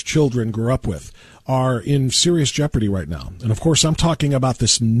we as children grew up with are in serious jeopardy right now. And of course, I'm talking about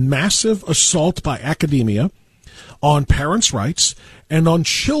this massive assault by academia on parents' rights and on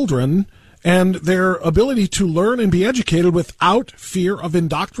children and their ability to learn and be educated without fear of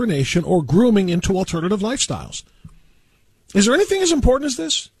indoctrination or grooming into alternative lifestyles. Is there anything as important as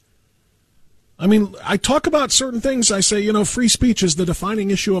this? I mean, I talk about certain things. I say, free speech is the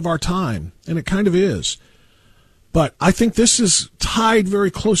defining issue of our time, and it kind of is. But I think this is tied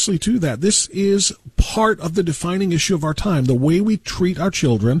very closely to that. This is part of the defining issue of our time, the way we treat our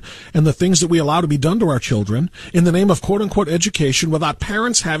children and the things that we allow to be done to our children in the name of quote-unquote education without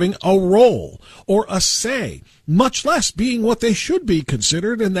parents having a role or a say, much less being what they should be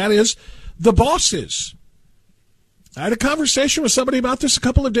considered, and that is the bosses. I had a conversation with somebody about this a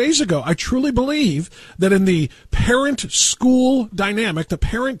couple of days ago. I truly believe that in the parent-school dynamic, the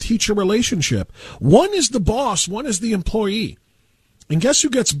parent-teacher relationship, one is the boss, one is the employee. And guess who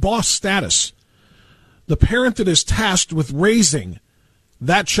gets boss status? The parent that is tasked with raising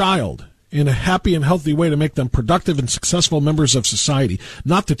that child in a happy and healthy way to make them productive and successful members of society,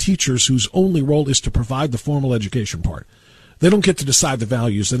 not the teachers whose only role is to provide the formal education part. They don't get to decide the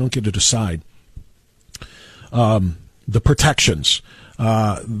values. They don't get to decide the protections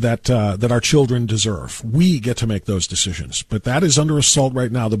that our children deserve. We get to make those decisions. But that is under assault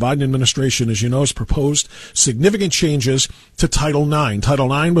right now. The Biden administration, as you know, has proposed significant changes to Title IX.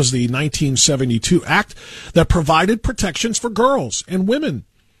 Title IX was the 1972 act that provided protections for girls and women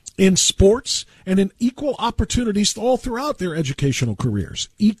in sports and in equal opportunities all throughout their educational careers.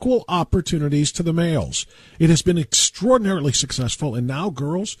 Equal opportunities to the males. It has been extraordinarily successful, and now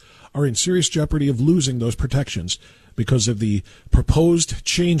girls are in serious jeopardy of losing those protections because of the proposed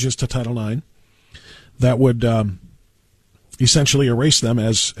changes to Title IX that would essentially erase them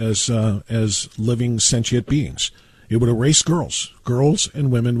as living sentient beings. It would erase girls. Girls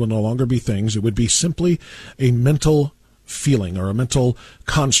and women will no longer be things. It would be simply a mental feeling or a mental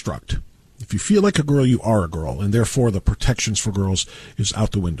construct. If you feel like a girl, you are a girl, and therefore the protections for girls is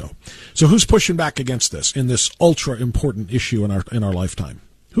out the window. So who's pushing back against this in this ultra important issue in our lifetime?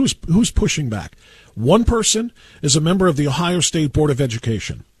 Who's pushing back? One person is a member of the Ohio State Board of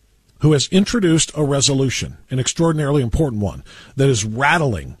Education who has introduced a resolution, an extraordinarily important one, that is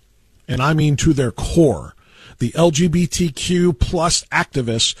rattling, and I mean to their core, the LGBTQ plus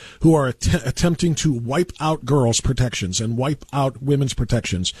activists who are attempting to wipe out girls' protections and wipe out women's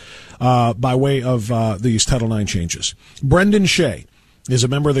protections by way of these Title IX changes. Brendan Shea is a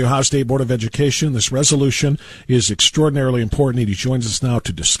member of the Ohio State Board of Education. This resolution is extraordinarily important, and he joins us now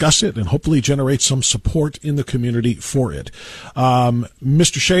to discuss it and hopefully generate some support in the community for it.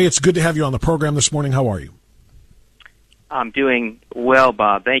 Mr. Shea, it's good to have you on the program this morning. How are you? I'm doing well,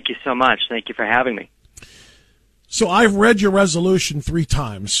 Bob. Thank you so much. Thank you for having me. So I've read your resolution 3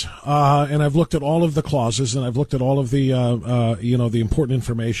 times, and I've looked at all of the clauses, and I've looked at all of the, the important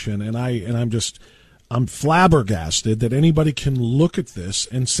information, and I'm flabbergasted that anybody can look at this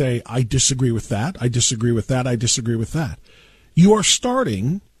and say, I disagree with that, I disagree with that, I disagree with that. You are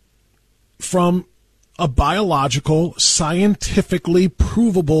starting from a biological, scientifically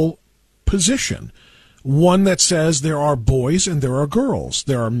provable position. One that says there are boys and there are girls.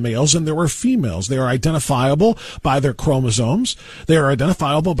 There are males and there are females. They are identifiable by their chromosomes. They are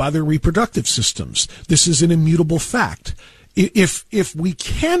identifiable by their reproductive systems. This is an immutable fact. If we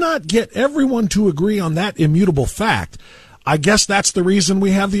cannot get everyone to agree on that immutable fact, I guess that's the reason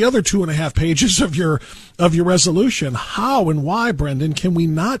we have the other 2.5 pages of your resolution. How and why, Brendan, can we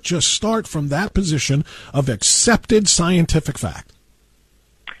not just start from that position of accepted scientific fact?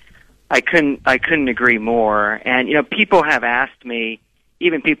 I couldn't agree more. And, people have asked me,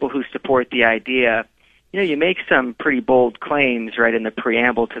 even people who support the idea, you make some pretty bold claims right in the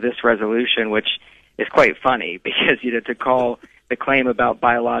preamble to this resolution, which is quite funny because, to call the claim about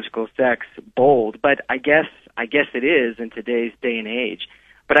biological sex bold. But I guess it is in today's day and age.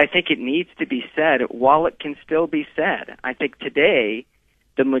 But I think it needs to be said while it can still be said. I think today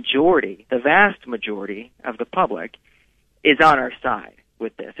the vast majority of the public is on our side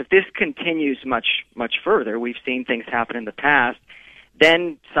with this. If this continues much further, we've seen things happen in the past,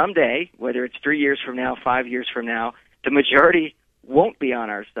 then someday, whether it's 3 years from now, 5 years from now, the majority won't be on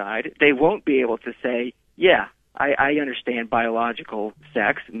our side. They won't be able to say, yeah, I understand biological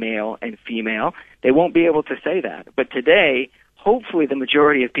sex, male and female. They won't be able to say that. But today, hopefully the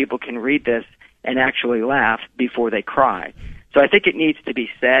majority of people can read this and actually laugh before they cry. So I think it needs to be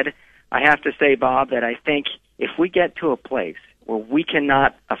said. I have to say, Bob, that I think if we get to a place where we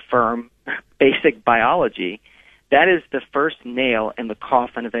cannot affirm basic biology, that is the first nail in the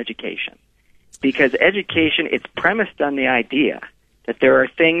coffin of education. Because education, it's premised on the idea that there are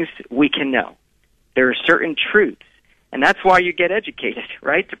things we can know. There are certain truths. And that's why you get educated,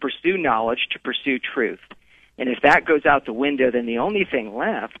 right? To pursue knowledge, to pursue truth. And if that goes out the window, then the only thing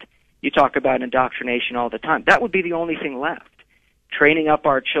left, you talk about indoctrination all the time, that would be the only thing left. Training up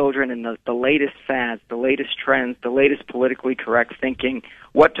our children in the latest fads, the latest trends, the latest politically correct thinking,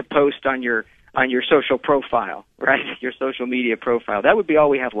 what to post on your social profile, right? Your social media profile. That would be all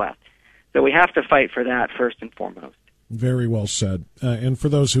we have left. So we have to fight for that first and foremost. Very well said. And for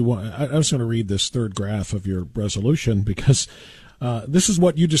those who want, I was going to read this third graph of your resolution because this is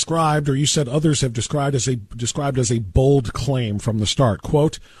what you described, or you said others have described as a bold claim from the start.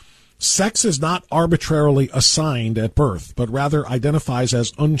 Quote, sex is not arbitrarily assigned at birth, but rather identifies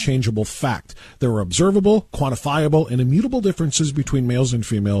as unchangeable fact. There are observable, quantifiable, and immutable differences between males and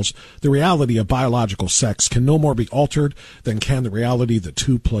females. The reality of biological sex can no more be altered than can the reality that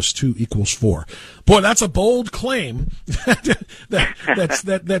 2 + 2 = 4. Boy, that's a bold claim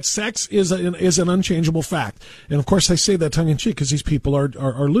that sex is an unchangeable fact. And of course, I say that tongue in cheek because these people are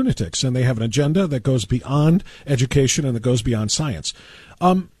lunatics and they have an agenda that goes beyond education and that goes beyond science.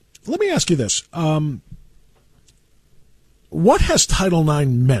 Let me ask you this. What has Title IX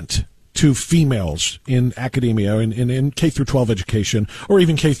meant to females in academia, in K through 12 education, or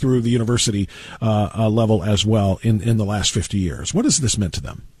even K through the university level as well in the last 50 years? What has this meant to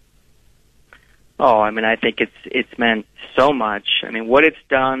them? Oh, I think it's meant so much. What it's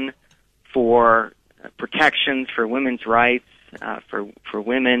done for protections, for women's rights, for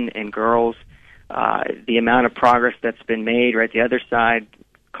women and girls, the amount of progress that's been made, right? The other side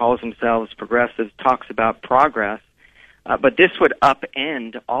calls themselves progressives, talks about progress, but this would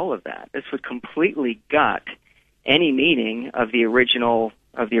upend all of that. This would completely gut any meaning of the original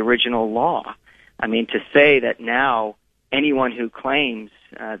law. To say that now anyone who claims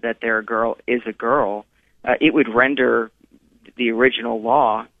that they're a girl is a girl, it would render the original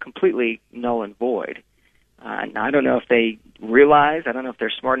law completely null and void. Now, I don't know if they realize, I don't know if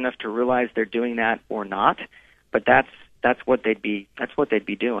they're smart enough to realize they're doing that or not, but that's what they'd be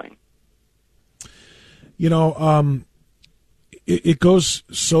doing. It goes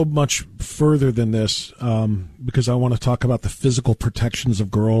so much further than this, because I want to talk about the physical protections of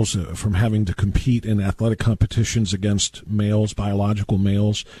girls from having to compete in athletic competitions against males, biological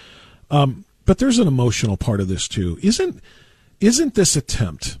males. But there's an emotional part of this too. Isn't this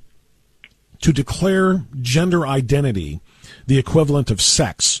attempt to declare gender identity the equivalent of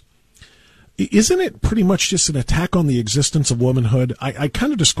sex? Isn't it pretty much just an attack on the existence of womanhood? I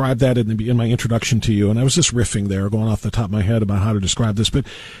kind of described that in my introduction to you, and I was just riffing there, going off the top of my head about how to describe this. But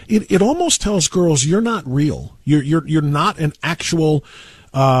it almost tells girls you're not real. You're not an actual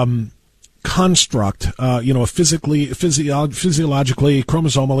construct, a physiologically,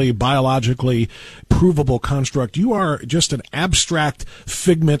 chromosomally, biologically provable construct. You are just an abstract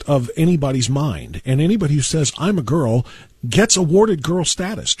figment of anybody's mind. And anybody who says, I'm a girl, gets awarded girl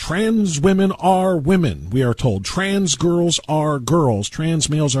status. Trans women are women, we are told. Trans girls are girls. Trans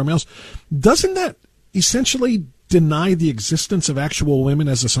males are males. Doesn't that essentially deny the existence of actual women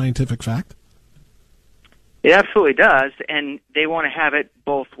as a scientific fact? It absolutely does, and they want to have it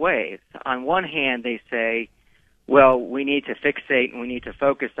both ways. On one hand, they say, well, we need to fixate and we need to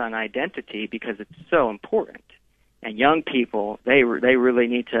focus on identity because it's so important. And young people, they really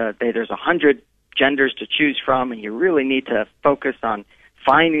need to, there's 100 genders to choose from, and you really need to focus on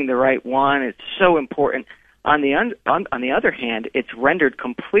finding the right one. It's so important. On the other hand, it's rendered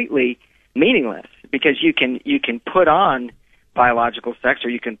completely meaningless because you can put on biological sex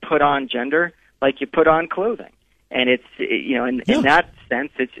or you can put on gender like you put on clothing, and it's in that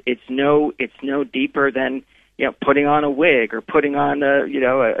sense it's no deeper than putting on a wig or putting on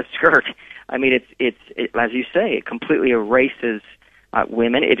a skirt. I mean, it as you say, it completely erases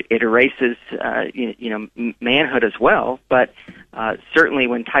women. It erases manhood as well. But certainly,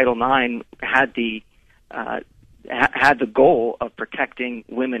 when Title IX had the goal of protecting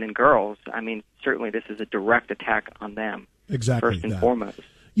women and girls, I mean, certainly this is a direct attack on them. Exactly. First and foremost.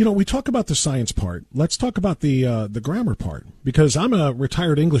 We talk about the science part. Let's talk about the grammar part, because I'm a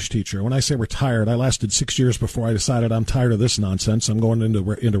retired English teacher. When I say retired, I lasted 6 years before I decided I'm tired of this nonsense. I'm going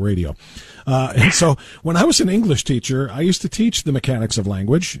into radio. And so when I was an English teacher, I used to teach the mechanics of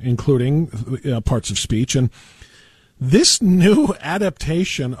language, including parts of speech. And this new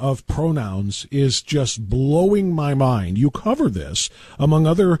adaptation of pronouns is just blowing my mind. You cover this, among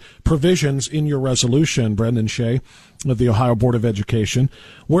other provisions, in your resolution, Brendan Shea, of the Ohio Board of Education.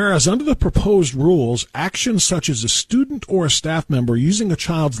 Whereas under the proposed rules, actions such as a student or a staff member using a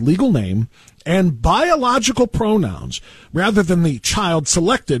child's legal name and biological pronouns rather than the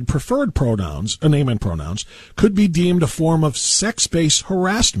child-selected preferred pronouns, name and pronouns, could be deemed a form of sex-based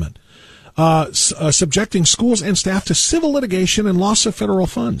harassment, subjecting schools and staff to civil litigation and loss of federal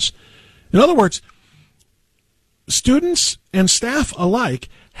funds. In other words, students and staff alike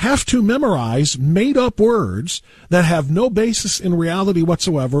have to memorize made-up words that have no basis in reality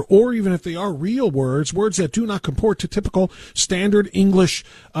whatsoever, or even if they are real words that do not comport to typical standard English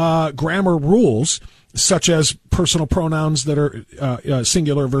grammar rules, such as personal pronouns that are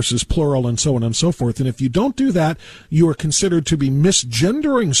singular versus plural and so on and so forth. And if you don't do that, you are considered to be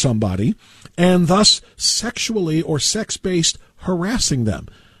misgendering somebody and thus sexually or sex-based harassing them.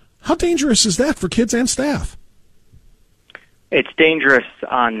 How dangerous is that for kids and staff? It's dangerous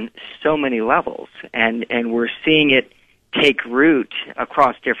on so many levels, and we're seeing it take root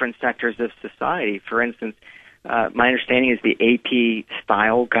across different sectors of society. For instance, my understanding is the AP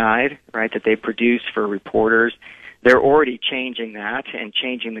style guide, right, that they produce for reporters. They're already changing that and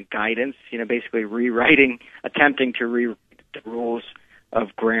changing the guidance, basically attempting to rewrite the rules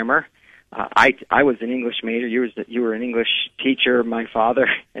of grammar. I was an English major. You were an English teacher. My father,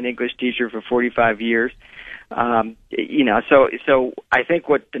 an English teacher for 45 years. So I think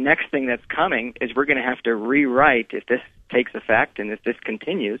what the next thing that's coming is we're going to have to rewrite, if this takes effect and if this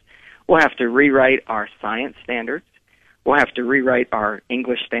continues, we'll have to rewrite our science standards. We'll have to rewrite our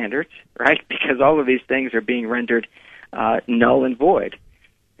English standards, right? Because all of these things are being rendered null and void.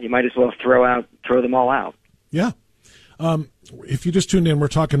 You might as well throw them all out. Yeah. If you just tuned in, we're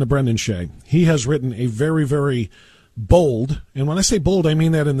talking to Brendan Shea. He has written a very, very bold, and when I say bold, I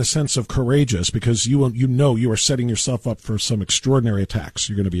mean that in the sense of courageous, because you are setting yourself up for some extraordinary attacks.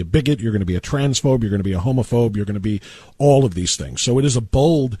 You're going to be a bigot, you're going to be a transphobe, you're going to be a homophobe, you're going to be all of these things. So it is a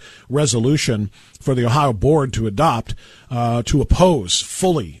bold resolution for the Ohio Board to adopt, to oppose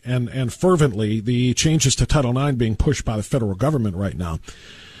fully and fervently the changes to Title IX being pushed by the federal government right now.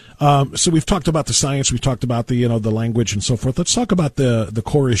 So we've talked about the science, we've talked about the language and so forth. Let's talk about the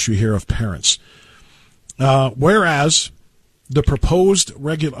core issue here of parents. Whereas Whereas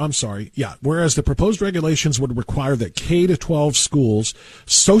the proposed regulations would require that K-12 schools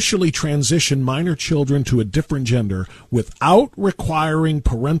socially transition minor children to a different gender without requiring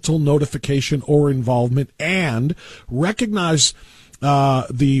parental notification or involvement, and recognize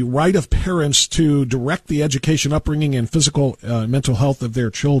the right of parents to direct the education, upbringing, and physical mental health of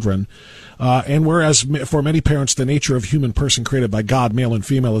their children. And whereas for many parents, the nature of human person created by God, male and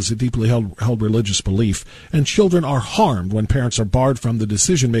female, is a deeply held religious belief, and children are harmed when parents are barred from the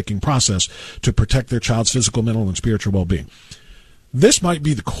decision-making process to protect their child's physical, mental, and spiritual well-being. This might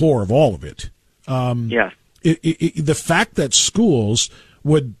be the core of all of it. Yes. The fact that schools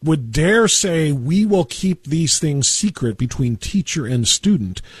would dare say, we will keep these things secret between teacher and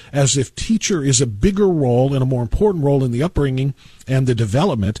student, as if teacher is a bigger role and a more important role in the upbringing and the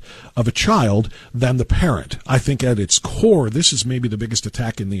development of a child than the parent. I think at its core, this is maybe the biggest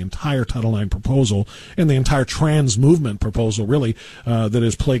attack in the entire Title IX proposal and the entire trans movement proposal, really, that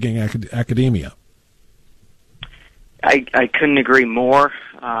is plaguing academia. I couldn't agree more.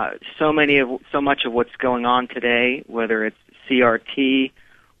 So much of what's going on today, whether it's CRT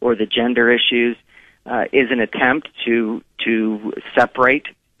or the gender issues, is an attempt to separate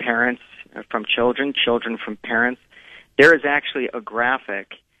parents from children, children from parents. There is actually a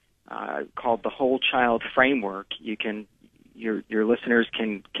graphic called the Whole Child Framework. Your listeners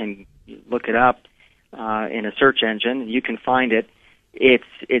can look it up in a search engine. You can find it.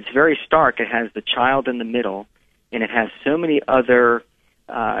 It's very stark. It has the child in the middle, and it has so many other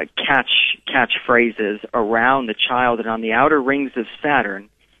catch phrases around the child, and on the outer rings of Saturn,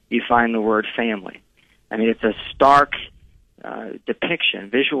 you find the word family. I mean, it's a stark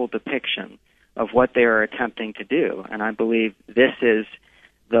visual depiction of what they are attempting to do, and I believe this is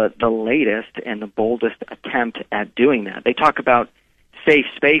the latest and the boldest attempt at doing that. They talk about safe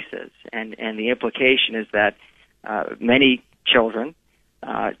spaces, and the implication is that many children,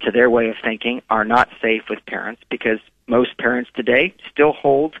 to their way of thinking, are not safe with parents, because most parents today still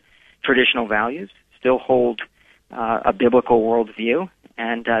hold traditional values, still hold a biblical worldview,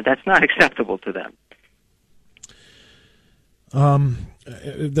 and that's not acceptable to them.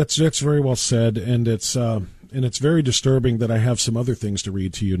 That's very well said, and it's very disturbing that I have some other things to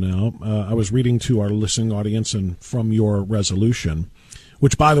read to you now. I was reading to our listening audience and from your resolution,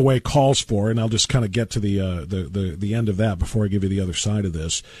 which, by the way, calls for, and I'll just kind of get to the end of that before I give you the other side of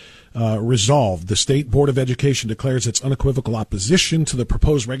this. Resolved, the State Board of Education declares its unequivocal opposition to the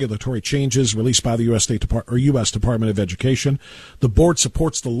proposed regulatory changes released by the U.S. Department of Education. The board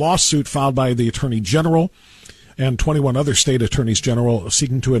supports the lawsuit filed by the Attorney General and 21 other state attorneys general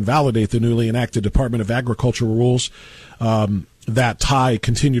seeking to invalidate the newly enacted Department of Agriculture rules that tie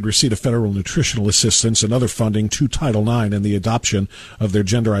continued receipt of federal nutritional assistance and other funding to Title IX and the adoption of their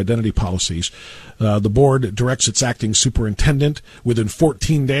gender identity policies. The board directs its acting superintendent within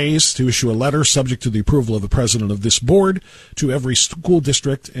 14 days to issue a letter subject to the approval of the president of this board to every school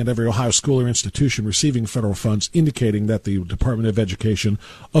district and every Ohio school or institution receiving federal funds, indicating that the Department of Education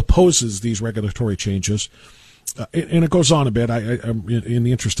opposes these regulatory changes. And it goes on a bit. In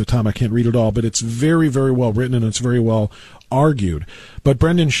the interest of time, I can't read it all, but it's very, very well written and it's very well argued. But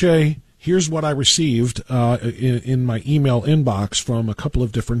Brendan Shea, here's what I received in my email inbox from a couple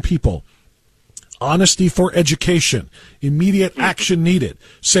of different people. Honesty for education. Immediate action needed.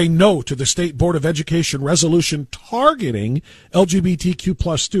 Say no to the State Board of Education resolution targeting LGBTQ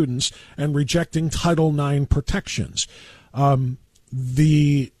plus students and rejecting Title IX protections.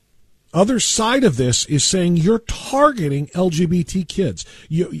 The other side of this is saying you're targeting LGBT kids,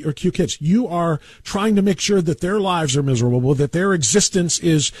 or Q kids. You are trying to make sure that their lives are miserable, that their existence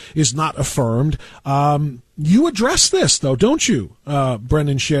is not affirmed. You address this, though, don't you,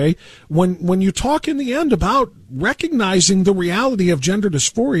 Brendan Shea, when you talk in the end about recognizing the reality of gender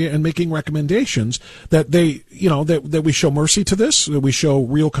dysphoria and making recommendations that that we show mercy to this, that we show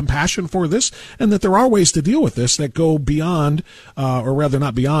real compassion for this, and that there are ways to deal with this that go beyond, or rather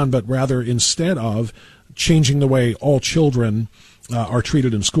not beyond, but rather instead of changing the way all children are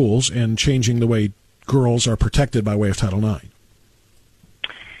treated in schools and changing the way girls are protected by way of Title IX.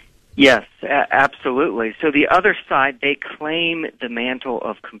 Yes, absolutely. So the other side, they claim the mantle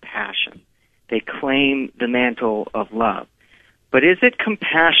of compassion. They claim the mantle of love. But is it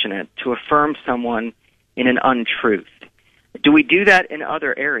compassionate to affirm someone in an untruth? Do we do that in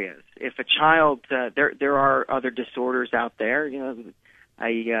other areas? If a child, there are other disorders out there,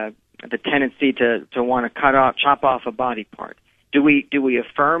 the tendency to want to chop off a body part. Do we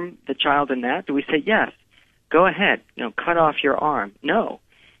affirm the child in that? Do we say, yes, go ahead, cut off your arm? No.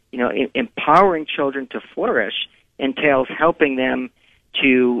 Empowering children to flourish entails helping them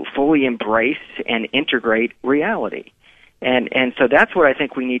to fully embrace and integrate reality. And so that's what I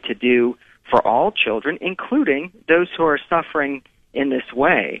think we need to do for all children, including those who are suffering in this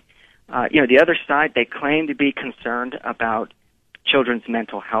way. The other side, they claim to be concerned about children's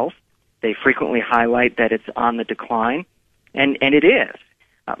mental health. They frequently highlight that it's on the decline, and it is.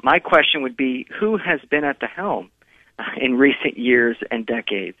 My question would be, who has been at the helm in recent years and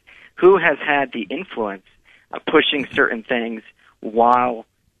decades? Who has had the influence of pushing certain things while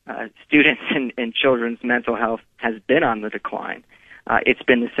students and children's mental health has been on the decline? It's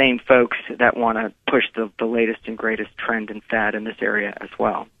been the same folks that want to push the latest and greatest trend and fad in this area as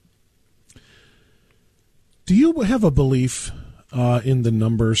well. Do you have a belief in the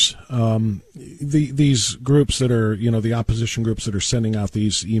numbers? These groups that are, the opposition groups that are sending out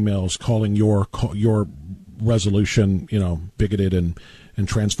these emails calling your resolution, bigoted and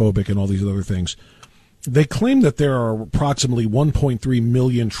transphobic and all these other things. They claim that there are approximately 1.3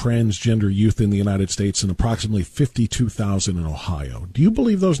 million transgender youth in the United States and approximately 52,000 in Ohio. Do you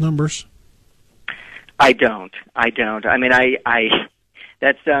believe those numbers? I don't. I mean,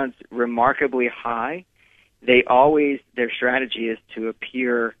 that sounds remarkably high. Their strategy is to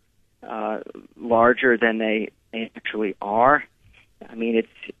appear larger than they actually are. I mean,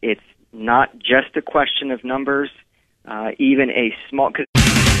 it's not just a question of numbers. Even a small.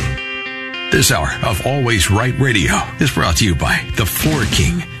 This hour of Always Right Radio is brought to you by The Floor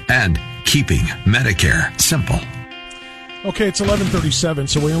King and Keeping Medicare Simple. Okay, it's 11:37,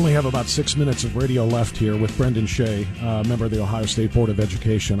 so we only have about 6 minutes of radio left here with Brendan Shea, member of the Ohio State Board of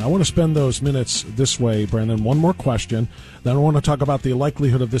Education. I want to spend those minutes this way, Brendan. One more question. Then I want to talk about the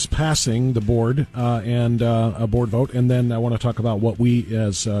likelihood of this passing the board and a board vote, and then I want to talk about what we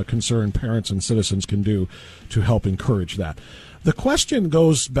as concerned parents and citizens can do to help encourage that. The question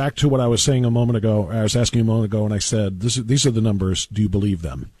goes back to what I was saying a moment ago. I was asking a moment ago, and I said, these are the numbers. Do you believe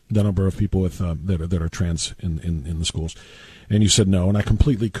them? The number of people with that are trans in the schools. And you said no, and I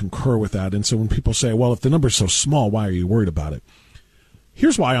completely concur with that. And so when people say, well, if the number's so small, why are you worried about it?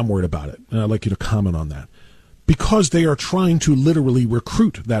 Here's why I'm worried about it, and I'd like you to comment on that. Because they are trying to literally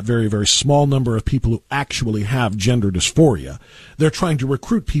recruit that very, very small number of people who actually have gender dysphoria. They're trying to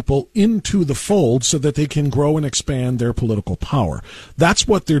recruit people into the fold so that they can grow and expand their political power. That's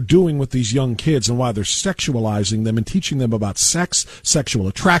what they're doing with these young kids and why they're sexualizing them and teaching them about sex, sexual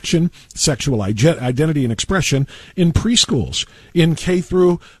attraction, sexual identity and expression in preschools, in K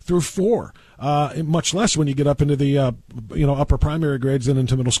through 4. Much less when you get up into the upper primary grades and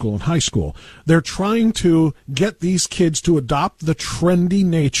into middle school and high school. They're trying to get these kids to adopt the trendy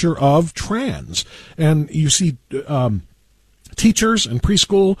nature of trans. And you see teachers and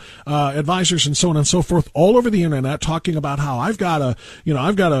preschool advisors and so on and so forth all over the internet talking about how I've got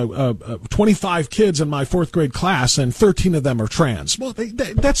 25 kids in my fourth grade class and 13 of them are trans. Well,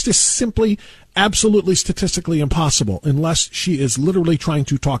 that's just simply absolutely statistically impossible unless she is literally trying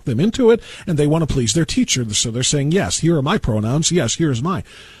to talk them into it and they want to please their teacher. So they're saying, yes, here are my pronouns. Yes, here's mine.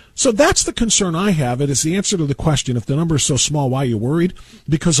 So that's the concern I have. It is the answer to the question, if the number is so small, why are you worried?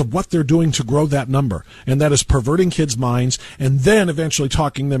 Because of what they're doing to grow that number. And that is perverting kids' minds and then eventually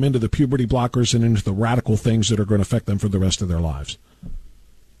talking them into the puberty blockers and into the radical things that are going to affect them for the rest of their lives.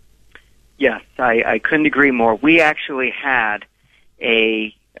 Yes, I couldn't agree more. We actually had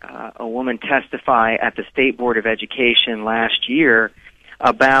a woman testify at the State Board of Education last year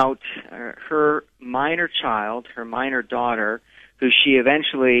about her minor child, her minor daughter, who she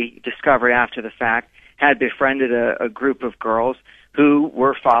eventually discovered after the fact had befriended a group of girls who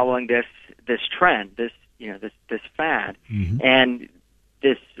were following this trend, this fad. Mm-hmm. And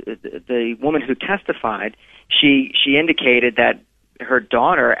the woman who testified, she indicated that her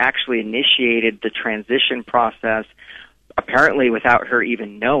daughter actually initiated the transition process apparently without her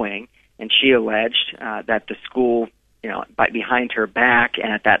even knowing, and she alleged that the school, behind her back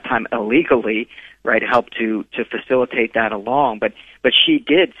and at that time illegally, right, helped to facilitate that along. But she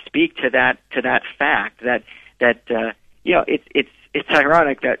did speak to that fact that it's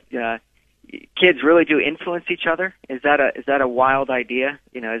ironic that kids really do influence each other. Is that a wild idea?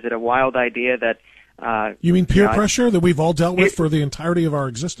 Is it a wild idea that you mean peer pressure that we've all dealt with for the entirety of our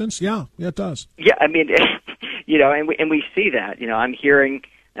existence? Yeah, it does. Yeah, I mean, and we see that. I'm hearing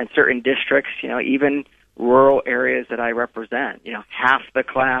in certain districts, even rural areas that I represent, half the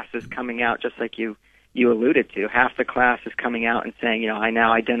class is coming out, just like you alluded to. Half the class is coming out and saying, I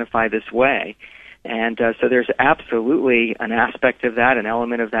now identify this way. And so there's absolutely an aspect of that, an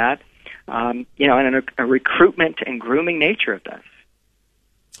element of that, and a recruitment and grooming nature of this.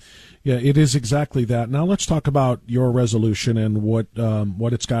 Yeah, it is exactly that. Now let's talk about your resolution and what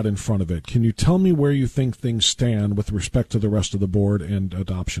it's got in front of it. Can you tell me where you think things stand with respect to the rest of the board and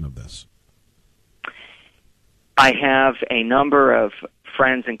adoption of this? I have a number of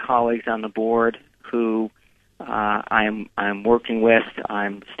friends and colleagues on the board who I'm working with,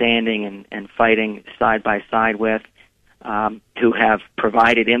 I'm standing and fighting side by side with, who have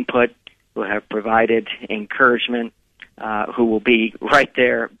provided input, who have provided encouragement, who will be right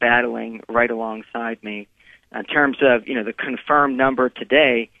there battling right alongside me. In terms of, the confirmed number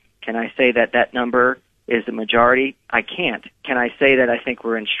today, can I say that that number is a majority? I can't. Can I say that I think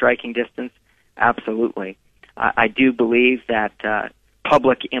we're in striking distance? Absolutely. I do believe that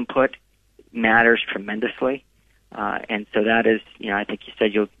public input matters tremendously. And so that is, I think you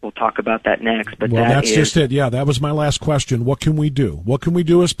said we'll talk about that next. But well, that's just it. Yeah, that was my last question. What can we do? What can we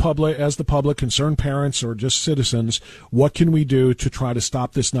do as the public, concerned parents, or just citizens? What can we do to try to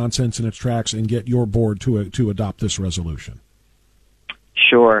stop this nonsense in its tracks and get your board to adopt this resolution?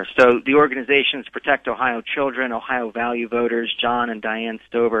 Sure. So the organizations Protect Ohio Children, Ohio Value Voters, John and Diane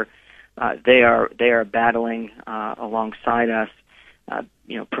Stover, they are battling alongside us,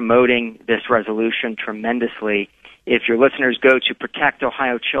 promoting this resolution tremendously. If your listeners go to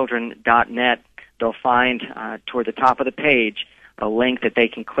protectohiochildren.net, they'll find toward the top of the page a link that they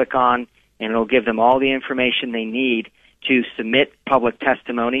can click on, and it'll give them all the information they need to submit public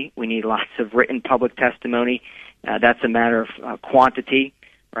testimony. We need lots of written public testimony. That's a matter of quantity,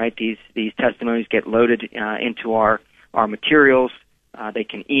 right? These testimonies get loaded into our materials. They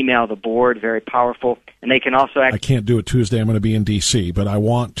can email the board, very powerful, and they can also I can't do it Tuesday. I'm going to be in D.C., but I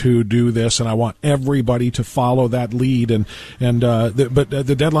want to do this, and I want everybody to follow that lead. But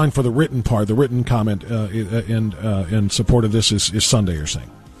the deadline for the written part, the written comment in support of this is Sunday. You're saying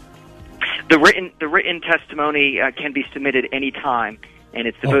the written testimony can be submitted any time, and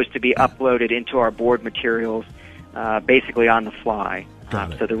it's supposed to be uploaded into our board materials, basically on the fly.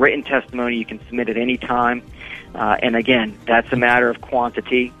 So the written testimony you can submit at any time. And again, that's a matter of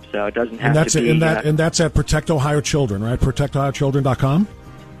quantity, so it doesn't have to be... And that's at Protect Ohio Children, right? ProtectOhioChildren.com?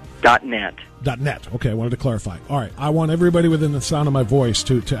 .net. .net. Okay, I wanted to clarify. All right, I want everybody within the sound of my voice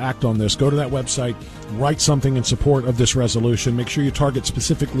to act on this. Go to that website, write something in support of this resolution. Make sure you target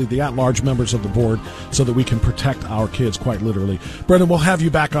specifically the at-large members of the board so that we can protect our kids, quite literally. Brendan, we'll have you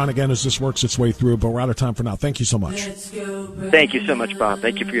back on again as this works its way through, but we're out of time for now. Thank you so much. Thank you so much, Bob.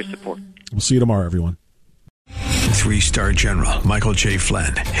 Thank you for your support. We'll see you tomorrow, everyone. 3-star General Michael J.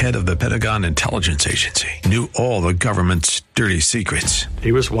 Flynn, head of the Pentagon Intelligence Agency, knew all the government's dirty secrets.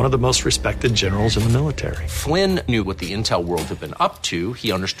 He was one of the most respected generals in the military. Flynn knew what the intel world had been up to.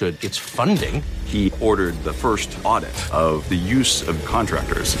 He understood its funding. He ordered the first audit of the use of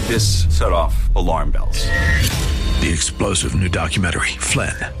contractors. This set off alarm bells. The explosive new documentary,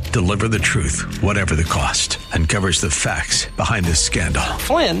 Flynn, Deliver the Truth, Whatever the Cost, uncovers the facts behind this scandal.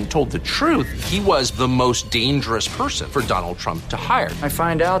 Flynn told the truth. He was the most dangerous person for Donald Trump to hire. I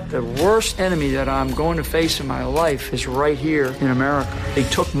find out the worst enemy that I'm going to face in my life is right here in America. They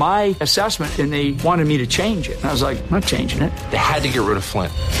took my assessment and they wanted me to change it. And I was like, I'm not changing it. They had to get rid of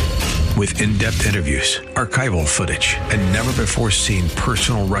Flynn. With in-depth interviews, archival footage, and never-before-seen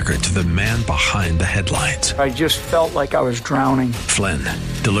personal records of the man behind the headlines. I just felt like I was drowning. Flynn,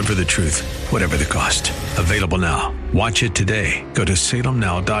 Deliver the Truth, Whatever the Cost. Available now. Watch it today. Go to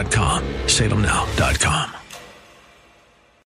salemnow.com. salemnow.com.